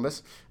to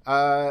Columbus.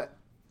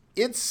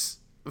 It's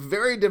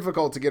very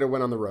difficult to get a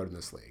win on the road in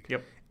this league.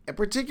 Yep. And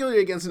particularly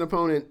against an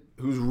opponent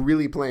who's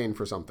really playing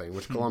for something,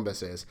 which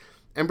Columbus is,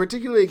 and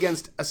particularly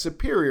against a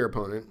superior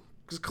opponent,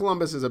 because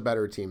Columbus is a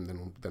better team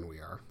than we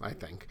are, I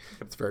think.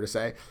 It's fair to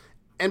say.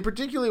 And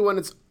particularly when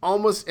it's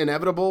almost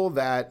inevitable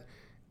that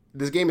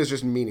this game is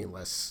just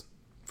meaningless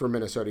for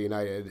Minnesota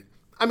United.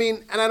 I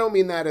mean, and I don't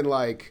mean that in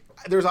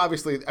there's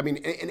obviously, and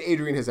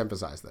Adrian has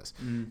emphasized this.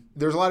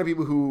 There's a lot of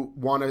people who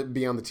want to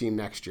be on the team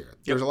next year.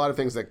 There's a lot of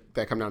things that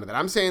come down to that.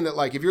 I'm saying that,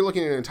 if you're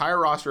looking at an entire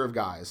roster of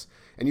guys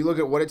and you look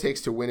at what it takes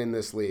to win in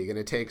this league, and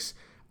it takes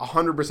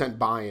 100%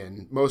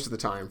 buy-in most of the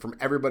time from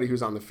everybody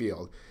who's on the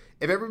field.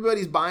 If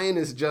everybody's buy-in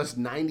is just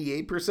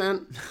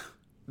 98%,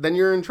 then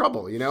you're in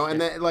trouble, And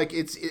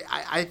that,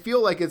 I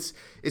feel like it's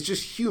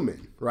just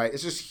human, right?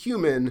 It's just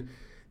human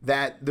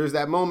that there's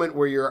that moment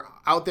where you're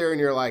out there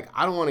and you're like,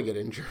 I don't want to get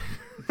injured.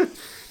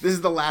 This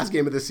is the last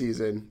game of the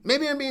season.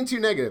 Maybe I'm being too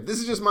negative. This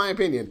is just my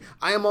opinion.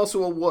 I am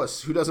also a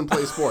wuss who doesn't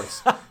play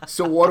sports.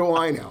 So what do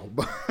I know?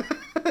 But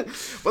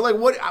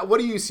what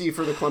do you see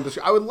for the Columbus?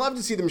 I would love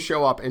to see them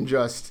show up and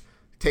just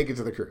take it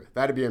to the Crew.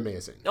 That'd be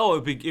amazing. Oh,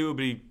 it would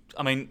be.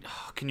 I mean,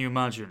 can you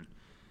imagine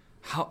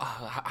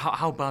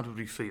how bad would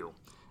we feel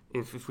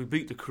if we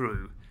beat the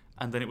Crew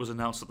and then it was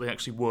announced that they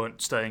actually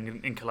weren't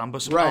staying in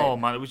Columbus? Right. Oh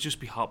man, it would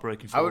just be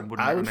heartbreaking for them,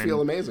 wouldn't it? I would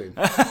feel amazing.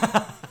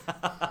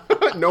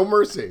 No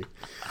mercy.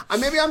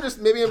 Maybe I'm just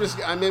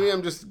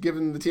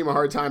giving the team a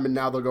hard time, and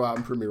now they'll go out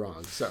and prove me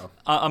wrong. So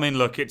I mean,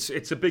 look, it's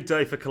a big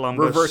day for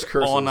Columbus, reverse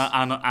curses, on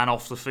and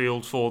off the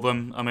field for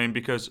them. I mean,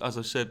 because as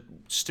I said,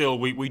 still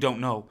we don't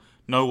know.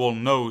 No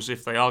one knows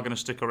if they are going to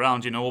stick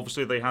around.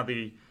 Obviously they had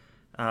the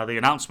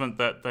announcement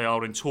that they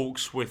are in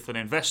talks with an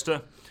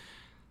investor.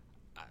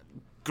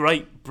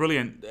 Great,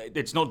 brilliant.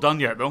 It's not done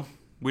yet though.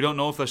 We don't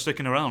know if they're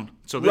sticking around.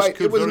 So this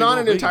could it was not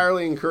an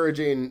entirely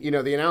encouraging.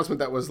 The announcement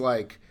that was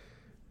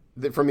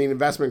from the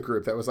investment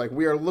group that was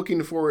we are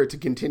looking forward to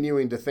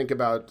continuing to think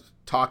about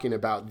talking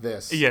about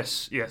this.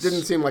 Yes.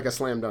 Didn't seem like a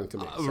slam dunk to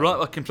me. So. Right,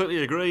 I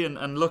completely agree.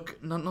 And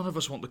look, none of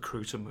us want the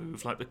Crew to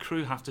move. The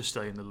Crew have to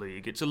stay in the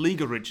league. It's a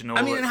league original.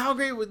 I mean, and how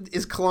great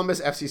is Columbus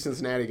FC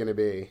Cincinnati going to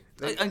be?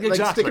 Exactly.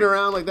 Sticking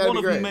around that'd be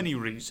great. One of many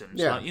reasons.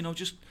 Yeah.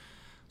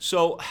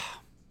 So,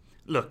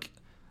 look,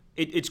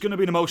 it's going to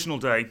be an emotional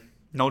day.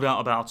 No doubt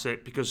about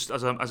it, because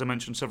as I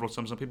mentioned several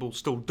times, people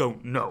still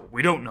don't know.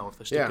 We don't know if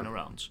they're sticking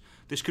around.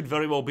 This could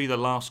very well be the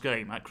last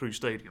game at Crew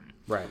Stadium.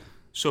 Right.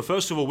 So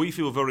first of all, we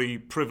feel very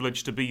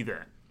privileged to be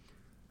there.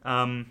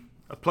 A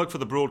plug for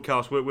the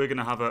broadcast, we're going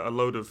to have a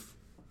load of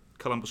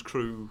Columbus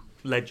Crew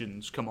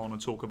legends come on and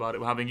talk about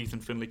it. We're having Ethan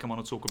Finley come on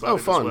and talk about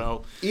it fun. as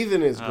well.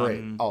 Ethan is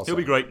great also.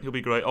 He'll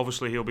be great.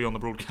 Obviously, he'll be on the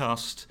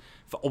broadcast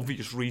for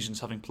obvious reasons,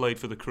 having played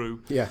for the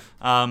Crew. Yeah.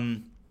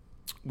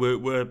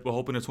 We're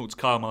hoping to talk to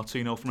Kyle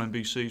Martino from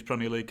NBC's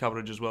Premier League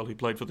coverage as well. He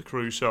played for the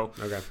Crew, so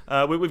okay.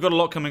 We've got a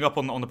lot coming up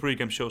on the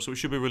pre-game show, so it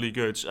should be really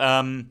good.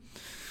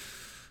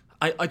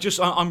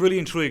 I'm really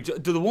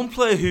intrigued. The one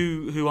player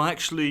who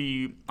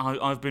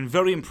I've been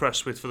very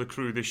impressed with for the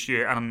Crew this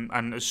year,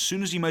 and as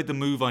soon as he made the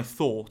move, I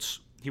thought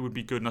he would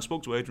be good. And I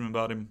spoke to Adrian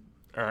about him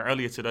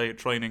earlier today at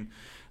training.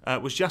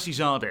 Was Gyasi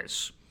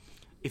Zardes.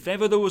 If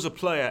ever there was a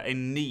player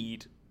in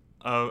need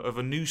of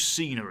a new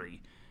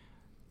scenery,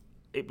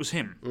 it was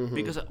him. Mm-hmm.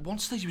 Because at one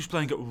stage he was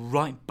playing at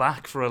right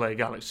back for LA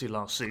Galaxy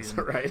last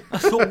season. Right. I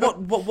thought,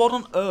 what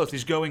on earth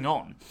is going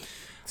on?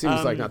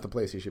 Seems like not the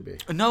place he should be.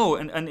 No,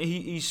 and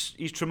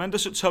he's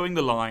tremendous at towing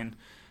the line.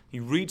 He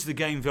reads the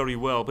game very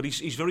well, but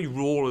he's very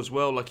raw as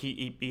well. Like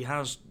he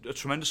has a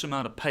tremendous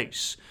amount of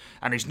pace,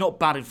 and he's not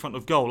bad in front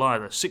of goal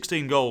either.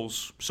 16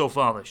 goals so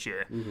far this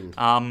year. Mm-hmm.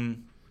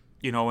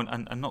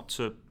 And not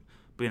to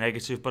be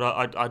negative, but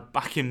I'd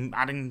back him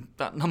adding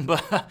that number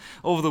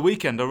over the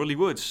weekend. I really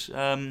would.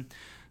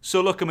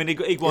 So look, I mean,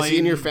 Higuain... Is he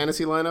in your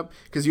fantasy lineup?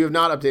 Because you have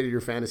not updated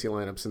your fantasy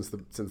lineup since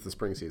the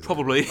spring season.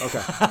 Probably.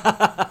 Okay.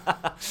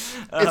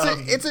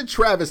 It's a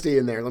travesty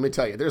in there. Let me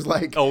tell you. There's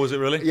like... Oh, was it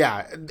really?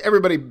 Yeah,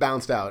 everybody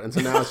bounced out, and so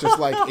now it's just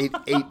like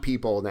eight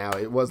people now.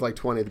 It was like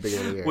 20 at the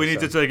beginning of the year. We need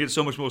to take it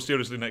so much more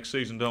seriously next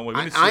season, don't we?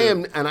 I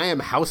am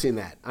housing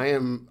that. I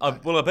am.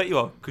 Well, I bet you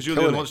are, because you're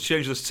the one who wants to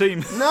change this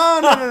team.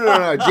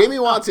 No. Jamie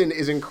Watson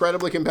is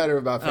incredibly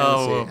competitive about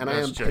fantasy, and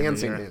I am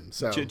pantsing him.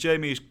 So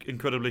Jamie's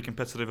incredibly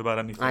competitive about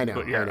anything. I know.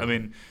 But yeah,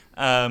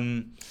 I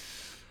know.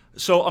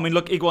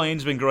 Look,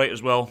 Higuain's been great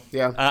as well.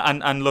 Yeah.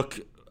 And look,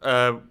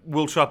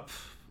 Will Trapp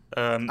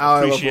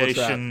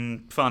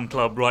Appreciation Fan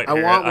Club right here.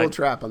 I want Will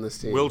Trapp on this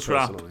team. Will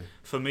Trapp,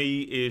 for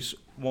me, is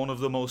one of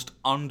the most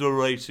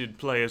underrated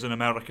players in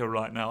America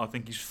right now. I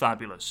think he's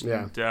fabulous.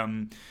 Yeah.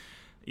 And,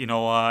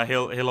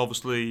 he'll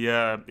obviously,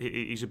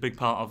 he's a big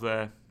part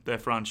of their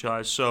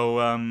franchise. So,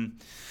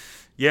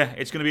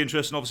 it's going to be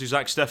interesting. Obviously,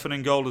 Zach Steffen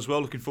in goal as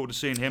well. Looking forward to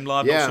seeing him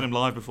live. I've seen him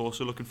live before,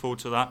 so looking forward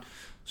to that.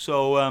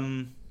 So,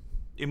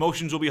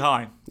 emotions will be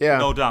high,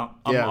 no doubt.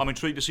 I'm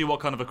intrigued to see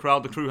what kind of a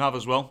crowd the Crew have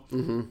as well.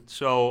 Mm-hmm.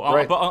 So,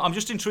 but I'm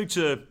just intrigued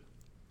to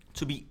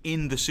be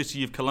in the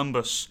city of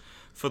Columbus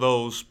for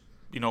those,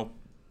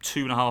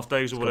 2.5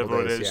 days or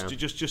whatever it is,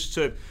 just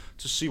to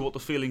see what the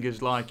feeling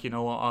is like.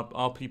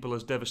 Are people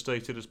as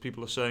devastated as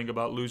people are saying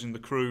about losing the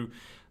Crew?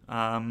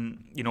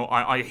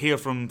 I hear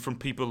from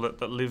people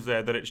that live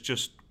there that it's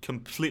just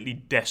completely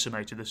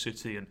decimated the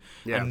city,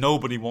 and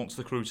nobody wants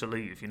the Crew to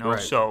leave. Right.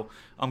 So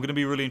I'm going to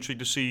be really intrigued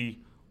to see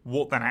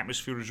what that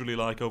atmosphere is really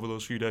like over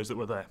those few days that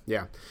we're there.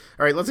 Yeah.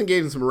 All right, let's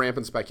engage in some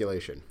rampant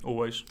speculation.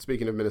 Always.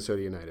 Speaking of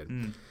Minnesota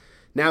United.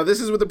 Now, this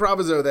is with the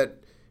proviso that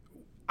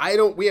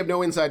we have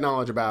no inside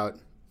knowledge about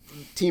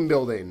team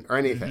building or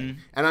anything. Mm-hmm.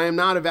 And I am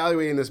not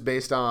evaluating this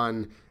based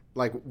on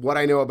like what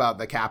I know about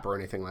the cap or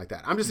anything like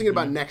that. I'm just thinking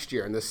about next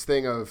year, and this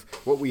thing of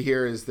what we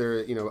hear is there,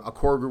 a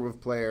core group of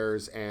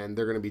players, and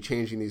they're going to be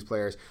changing these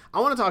players. I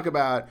want to talk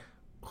about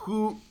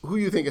who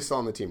you think is still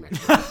on the team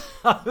next year.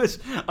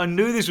 I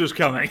knew this was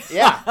coming.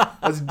 Yeah,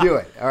 let's do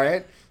it. All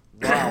right.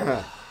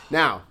 Wow.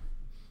 Now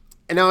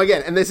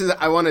again, and this is,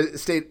 I want to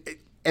state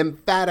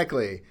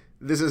emphatically,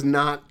 this is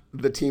not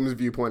the team's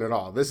viewpoint at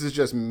all. This is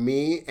just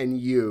me and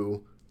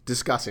you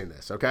discussing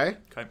this. Okay.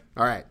 Okay.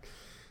 All right.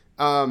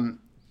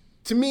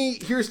 To me,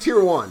 here's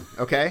tier 1.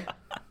 Okay.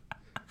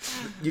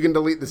 You can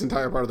delete this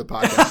entire part of the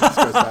podcast. This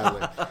goes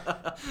badly.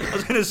 I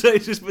was going to say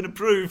it's just been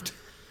approved.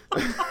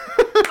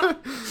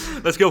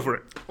 Let's go for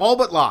it. All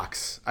but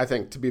locks, I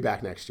think, to be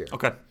back next year.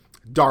 Okay.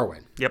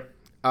 Darwin. Yep.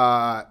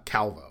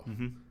 Calvo.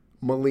 Mm-hmm.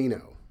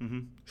 Molino. Mm-hmm.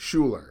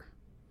 Schuler.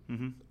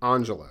 Mm-hmm.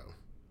 Angelo.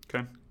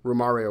 Okay.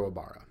 Romario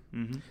Ibarra.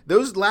 Mm-hmm.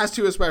 Those last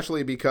two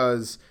especially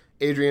because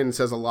Adrian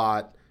says a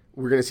lot.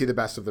 We're going to see the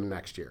best of them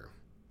next year,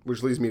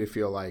 which leads me to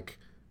feel like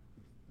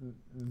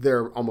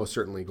they're almost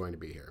certainly going to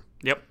be here.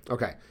 Yep.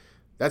 Okay.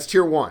 That's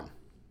tier 1.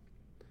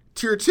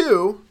 Tier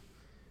 2,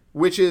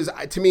 which is,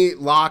 to me,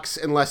 locks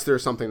unless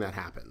there's something that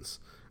happens.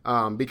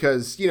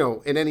 Because,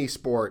 in any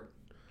sport,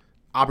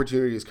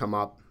 opportunities come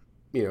up.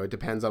 It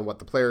depends on what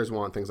the players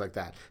want, things like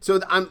that.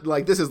 So I'm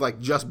like, this is like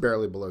just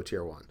barely below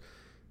tier 1.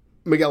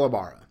 Miguel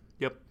Ibarra.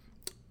 Yep.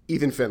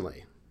 Ethan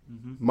Finley.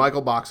 Mm-hmm.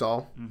 Michael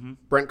Boxall. Mm-hmm.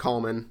 Brent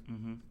Coleman.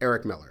 Mm-hmm.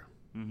 Eric Miller.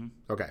 Mm-hmm.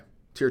 Okay.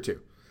 Tier 2.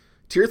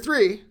 Tier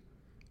 3,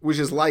 which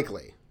is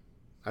likely.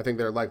 I think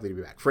they're likely to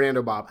be back.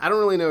 Fernando Bob. I don't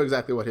really know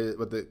exactly what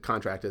the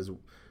contract is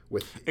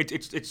with.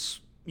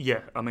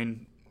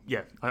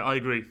 I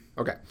agree.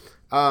 Okay.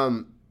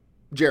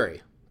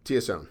 Jerry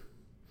Tiasone.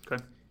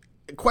 Okay.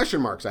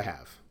 Question marks I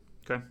have.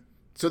 Okay.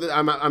 So that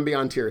I'm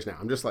beyond tiers now.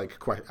 I'm just like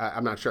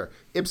I'm not sure.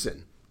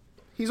 Ibsen.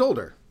 He's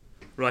older.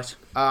 Right.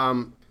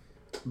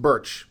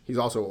 Birch. He's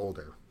also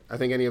older. I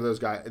think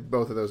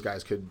both of those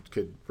guys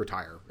could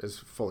retire is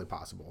fully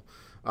possible.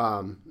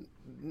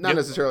 Not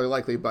necessarily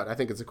likely, but I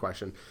think it's a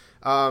question.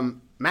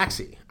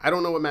 Maxi. I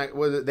don't know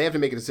what they have to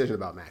make a decision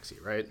about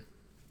Maxi, right?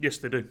 Yes,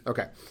 they do.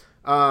 Okay.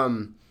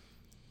 And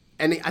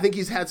I think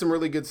he's had some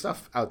really good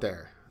stuff out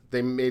there.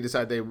 They may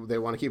decide they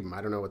want to keep him.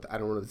 I don't know what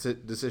the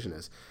decision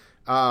is.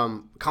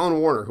 Colin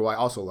Warner, who I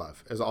also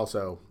love, is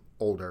also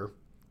older,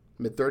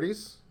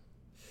 mid-30s.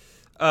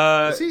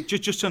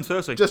 Just turned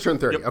 30. Just turned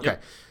 30. Okay.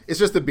 Yep. It's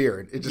just the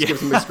beard. It just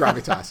gives him this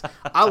gravitas.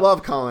 I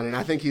love Colin, and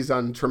I think he's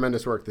done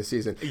tremendous work this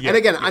season. And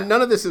again,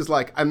 none of this is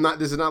like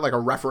this is not like a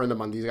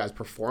referendum on these guys'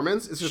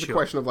 performance. It's just a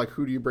question of like,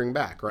 who do you bring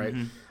back, right?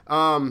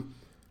 Mm-hmm.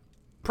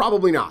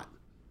 Probably not.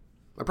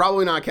 A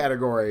probably not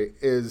category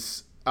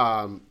is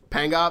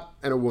Pangop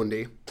and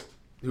Awundi,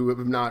 who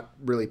have not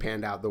really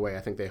panned out the way I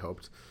think they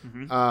hoped.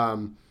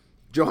 Mm-hmm.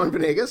 Johan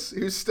Venegas,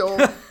 who's still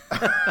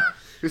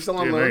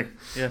on loan.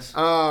 Yes.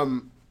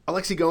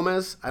 Alexi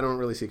Gomez, I don't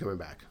really see coming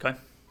back. Okay.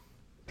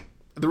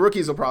 The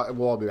rookies will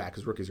all be back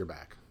because rookies are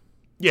back.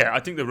 Yeah, I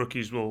think the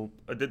rookies will.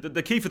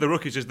 The key for the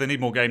rookies is they need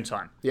more game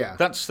time. Yeah,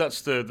 that's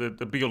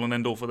the be all and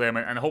end all for them,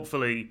 and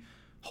hopefully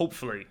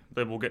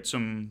they will get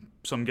some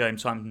game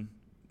time,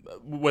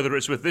 whether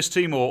it's with this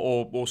team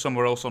or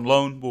somewhere else on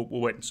loan.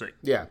 We'll wait and see.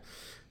 Yeah,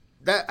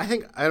 I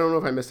don't know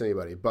if I missed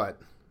anybody, but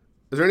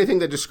is there anything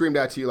that just screamed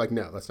out to you like,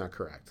 no, that's not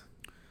correct?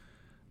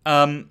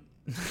 Given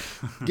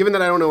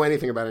that I don't know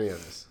anything about any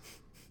of this.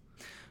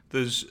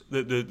 There's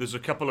a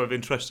couple of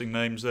interesting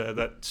names there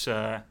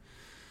that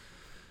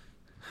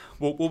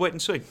we'll wait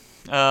and see.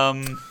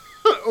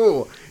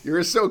 Oh,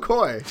 you're so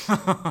coy.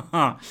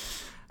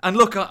 And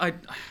look, I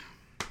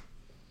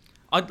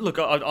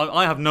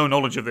have no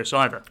knowledge of this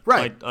either.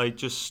 Right. I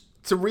just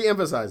to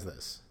re-emphasize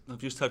this. I've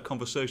just had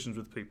conversations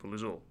with people,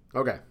 is all.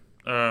 Okay.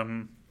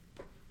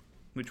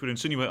 Which would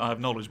insinuate I have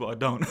knowledge, but I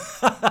don't.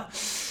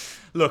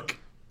 Look,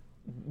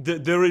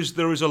 there is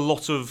going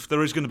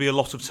to be a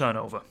lot of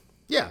turnover.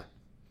 Yeah.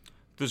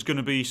 There's going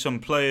to be some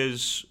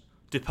players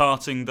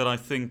departing that I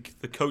think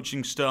the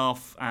coaching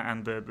staff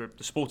and the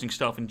sporting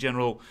staff in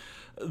general,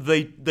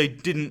 they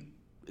didn't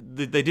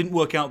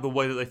work out the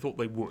way that they thought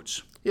they would.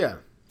 Yeah.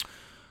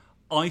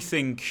 I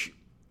think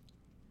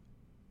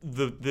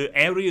the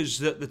areas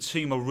that the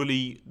team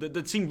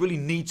really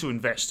need to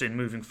invest in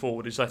moving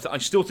forward is I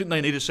still think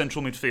they need a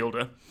central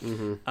midfielder.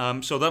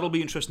 Mm-hmm. So that'll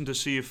be interesting to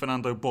see if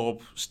Fernando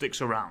Bob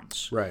sticks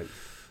around. Right.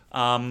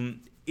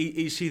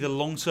 Is he the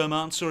long-term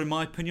answer? In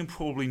my opinion,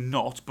 probably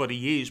not, but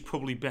he is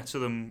probably better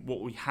than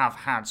what we have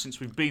had since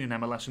we've been in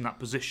MLS in that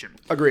position.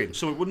 Agreed.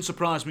 So it wouldn't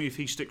surprise me if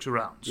he sticks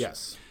around.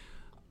 Yes.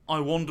 I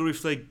wonder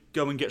if they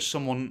go and get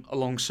someone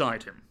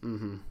alongside him.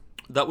 Mm-hmm.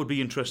 That would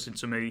be interesting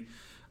to me.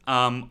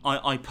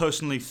 I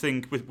personally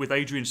think with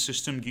Adrian's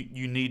system,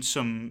 you need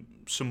some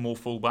more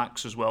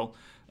fullbacks as well.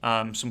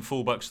 Some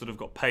fullbacks that have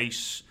got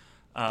pace,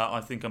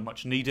 I think are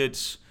much needed.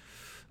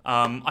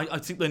 I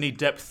think they need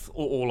depth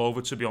all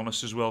over, to be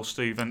honest, as well,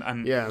 Steve.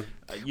 And yeah.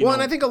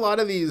 And I think a lot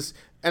of these,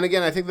 and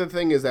again, I think the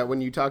thing is that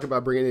when you talk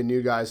about bringing in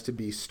new guys to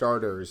be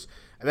starters,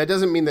 and that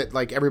doesn't mean that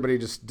like everybody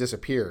just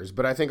disappears,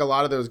 but I think a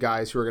lot of those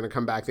guys who are going to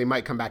come back, they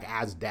might come back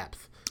as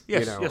depth.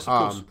 Yes, yes,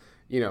 of course.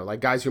 Like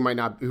guys who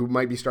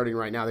might be starting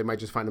right now, they might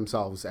just find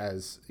themselves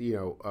as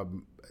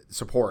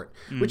support,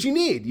 which you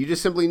need. You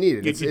just simply need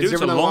it. It's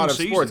different than a lot of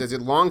sports. It's a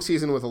long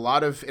season with a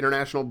lot of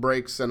international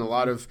breaks and a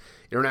lot of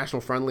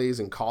international friendlies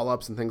and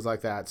call-ups and things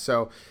like that.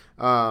 So,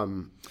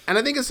 and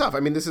I think it's tough.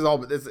 I mean, this is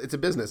it's a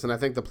business, and I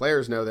think the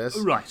players know this.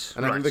 Right.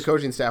 And I think the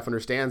coaching staff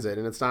understands it,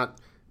 and it's not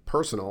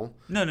personal.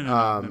 No.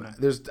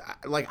 There's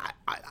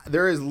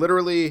there is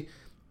literally,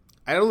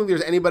 I don't think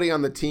there's anybody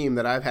on the team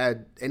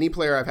that any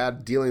player I've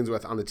had dealings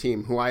with on the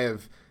team who I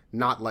have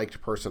not liked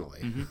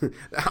personally. Mm-hmm.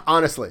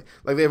 Honestly,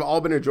 like they've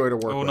all been a joy to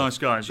work with. All nice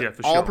guys, yeah,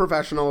 for all sure. All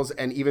professionals,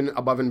 and even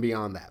above and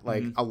beyond that.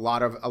 Like a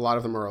lot of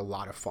them are a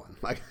lot of fun.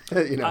 Like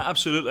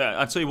absolutely.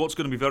 I'd tell you what's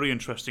going to be very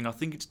interesting. I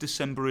think it's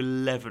December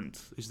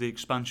 11th is the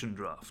expansion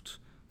draft.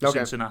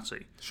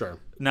 Cincinnati. Sure.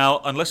 Now,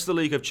 unless the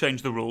league have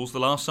changed the rules, the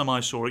last time I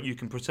saw it, you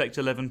can protect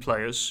 11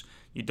 players.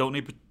 You don't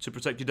need to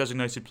protect your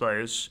designated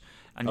players,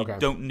 and you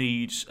don't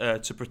need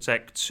to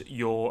protect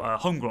your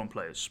homegrown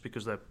players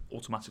because they're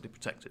automatically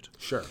protected.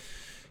 Sure.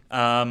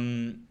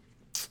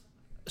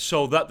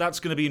 So that's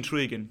going to be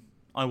intriguing.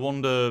 I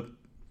wonder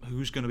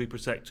who's going to be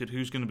protected,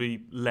 who's going to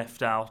be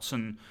left out,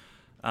 and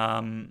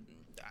I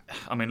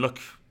mean, look,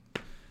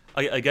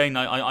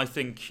 I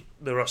think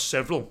there are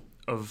several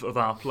of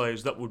our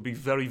players that would be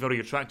very, very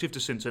attractive to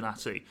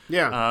Cincinnati.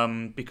 Yeah.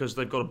 Because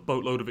they've got a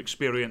boatload of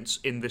experience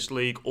in this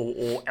league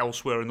or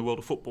elsewhere in the world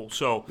of football.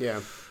 So yeah.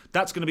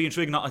 That's going to be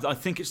intriguing. I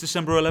think it's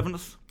December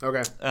 11th.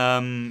 Okay.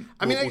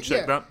 We'll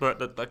check that,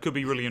 but that could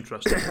be really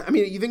interesting. I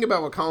mean, you think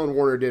about what Colin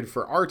Warner did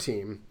for our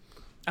team.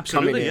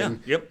 Absolutely,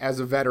 coming in as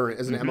a veteran,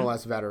 as an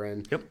MLS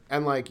veteran, yep.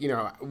 And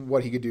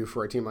what he could do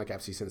for a team like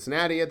FC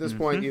Cincinnati at this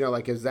point,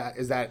 is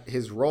that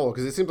his role?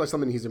 Because it seems like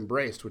something he's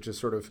embraced, which is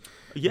sort of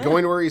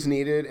going where he's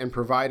needed and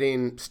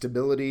providing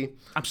stability,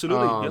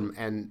 absolutely,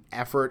 and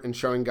effort, and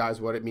showing guys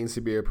what it means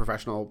to be a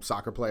professional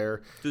soccer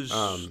player. There's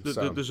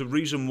a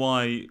reason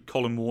why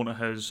Colin Warner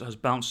has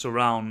bounced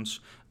around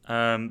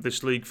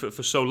this league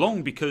for so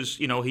long, because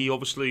he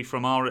obviously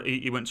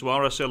he went to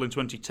RSL in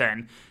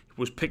 2010,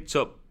 was picked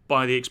up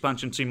by the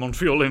expansion team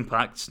Montreal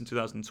Impact in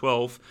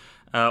 2012.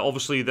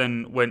 Obviously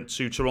then went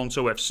to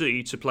Toronto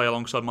FC to play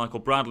alongside Michael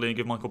Bradley and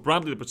give Michael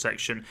Bradley the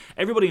protection.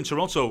 Everybody in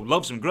Toronto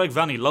loves him. Greg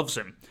Vanney loves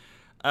him.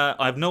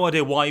 I have no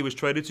idea why he was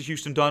traded to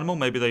Houston Dynamo.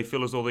 Maybe they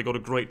feel as though they got a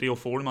great deal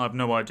for him. I have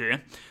no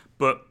idea.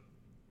 But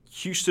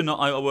Houston,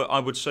 I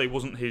would say,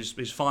 wasn't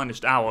his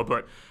finest hour,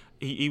 but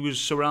he was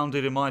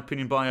surrounded, in my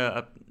opinion, by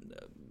a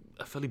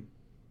fairly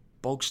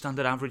bog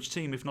standard average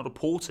team, if not a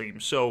poor team.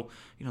 So,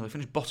 they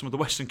finished bottom of the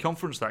Western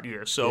Conference that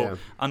year. So,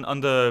 and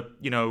under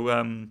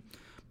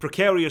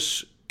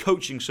precarious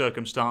coaching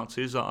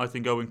circumstances, I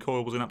think Owen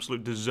Coyle was an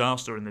absolute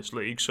disaster in this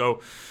league. So,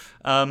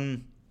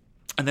 and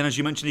then as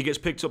you mentioned, he gets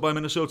picked up by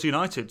Minnesota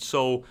United.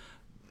 So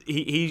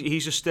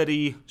he's a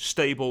steady,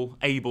 stable,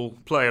 able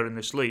player in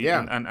this league,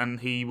 and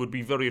he would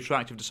be very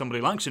attractive to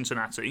somebody like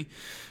Cincinnati,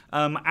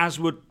 as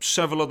would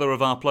several other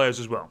of our players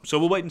as well. So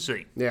we'll wait and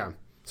see. Yeah.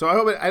 So I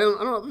hope I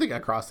don't think I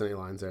crossed any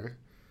lines there.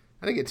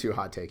 I didn't get too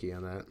hot takey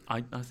on that.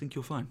 I think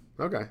you're fine.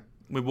 Okay.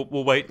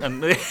 We'll wait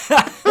and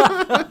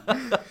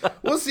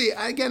we'll see.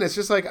 Again, it's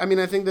just like, I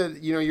think that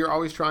you're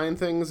always trying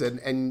things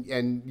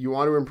and you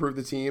want to improve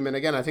the team. And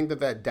again, I think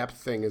that depth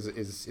thing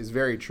is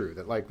very true.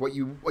 That like what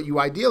you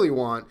ideally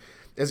want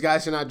is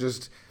guys to not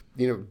just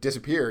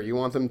disappear. You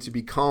want them to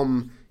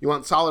become. You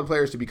want solid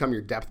players to become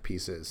your depth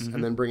pieces,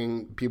 and then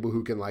bringing people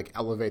who can like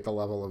elevate the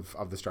level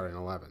of the starting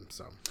 11.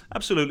 So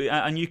absolutely,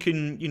 and you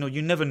can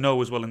you never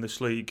know as well in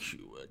this league.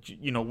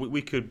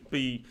 We could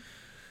be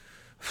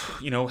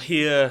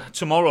here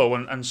tomorrow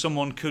and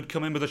someone could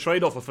come in with a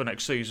trade offer for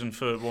next season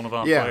for one of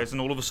our players, and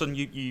all of a sudden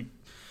you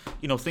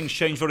things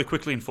change very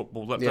quickly in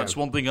football. That's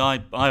one thing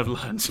I have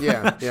learned.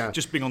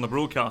 Just being on the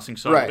broadcasting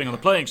side, being on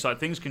the playing side,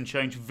 things can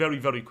change very,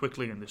 very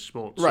quickly in this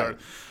sport. So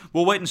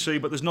we'll wait and see,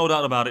 but there's no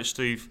doubt about it,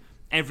 Steve.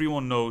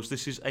 Everyone knows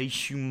this is a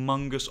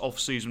humongous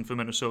off-season for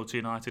Minnesota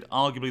United,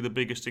 arguably the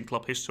biggest in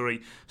club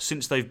history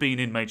since they've been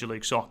in Major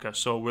League Soccer.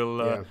 So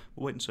we'll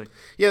wait and see.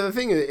 Yeah, the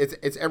thing is,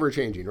 it's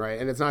ever-changing, right?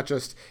 And it's not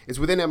just, it's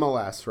within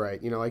MLS,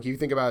 right? Like you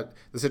think about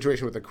the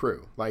situation with the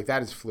Crew, like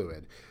that is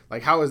fluid.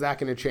 Like how is that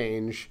going to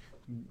change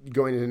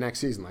going into next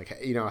season? Like,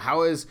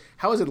 how is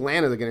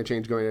Atlanta going to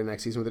change going into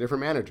next season with a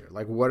different manager?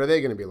 Like, what are they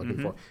going to be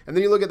looking for? And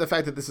then you look at the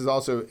fact that this is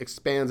also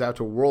expands out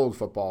to world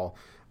football.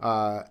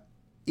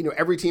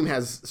 Every team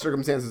has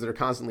circumstances that are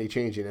constantly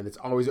changing, and it's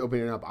always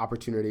opening up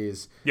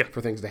opportunities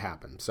for things to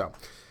happen. So,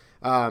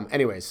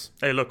 anyways.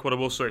 Hey, look, what I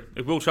will say.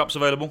 If Will Trapp's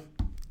available,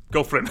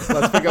 go for him.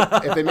 Let's pick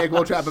up, if they make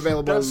Will Trapp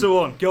available that's the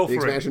one. Go for the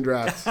expansion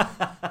drafts,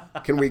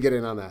 can we get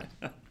in on that?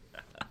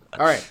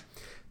 All right.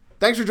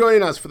 Thanks for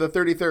joining us for the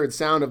 33rd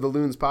Sound of the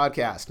Loons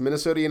podcast.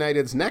 Minnesota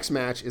United's next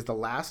match is the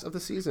last of the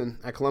season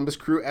at Columbus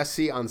Crew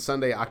SC on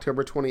Sunday,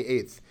 October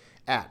 28th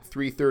at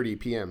 3:30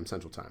 p.m.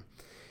 Central Time.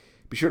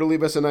 Be sure to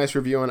leave us a nice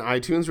review on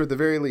iTunes, or at the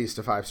very least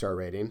a 5-star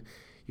rating.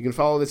 You can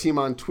follow the team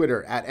on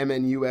Twitter at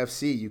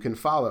MNUFC. You can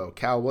follow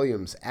Cal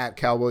Williams at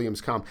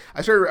CalWilliamsCom.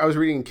 I was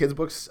reading kids'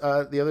 books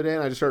the other day,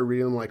 and I just started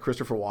reading them like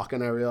Christopher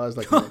Walken. I realized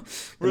in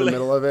the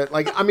middle of it.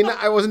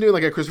 I wasn't doing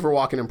like a Christopher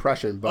Walken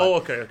impression. But,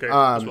 okay.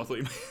 That's what I thought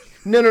you meant.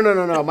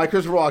 No. My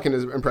Christopher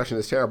Walken impression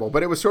is terrible.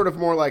 But it was sort of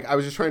more like I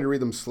was just trying to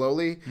read them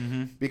slowly,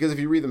 because if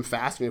you read them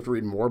fast and you have to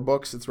read more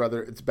books, it's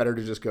better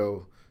to just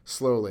go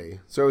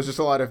slowly. So it was just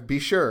a lot of be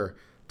sure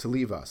to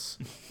leave us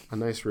a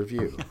nice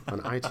review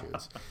on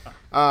iTunes.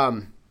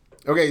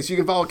 Okay, so you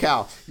can follow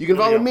Cal. You can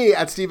follow me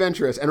at Steve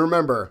Venturous. And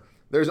remember,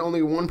 there's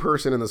only one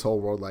person in this whole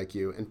world like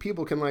you, and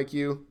people can like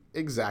you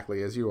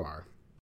exactly as you are.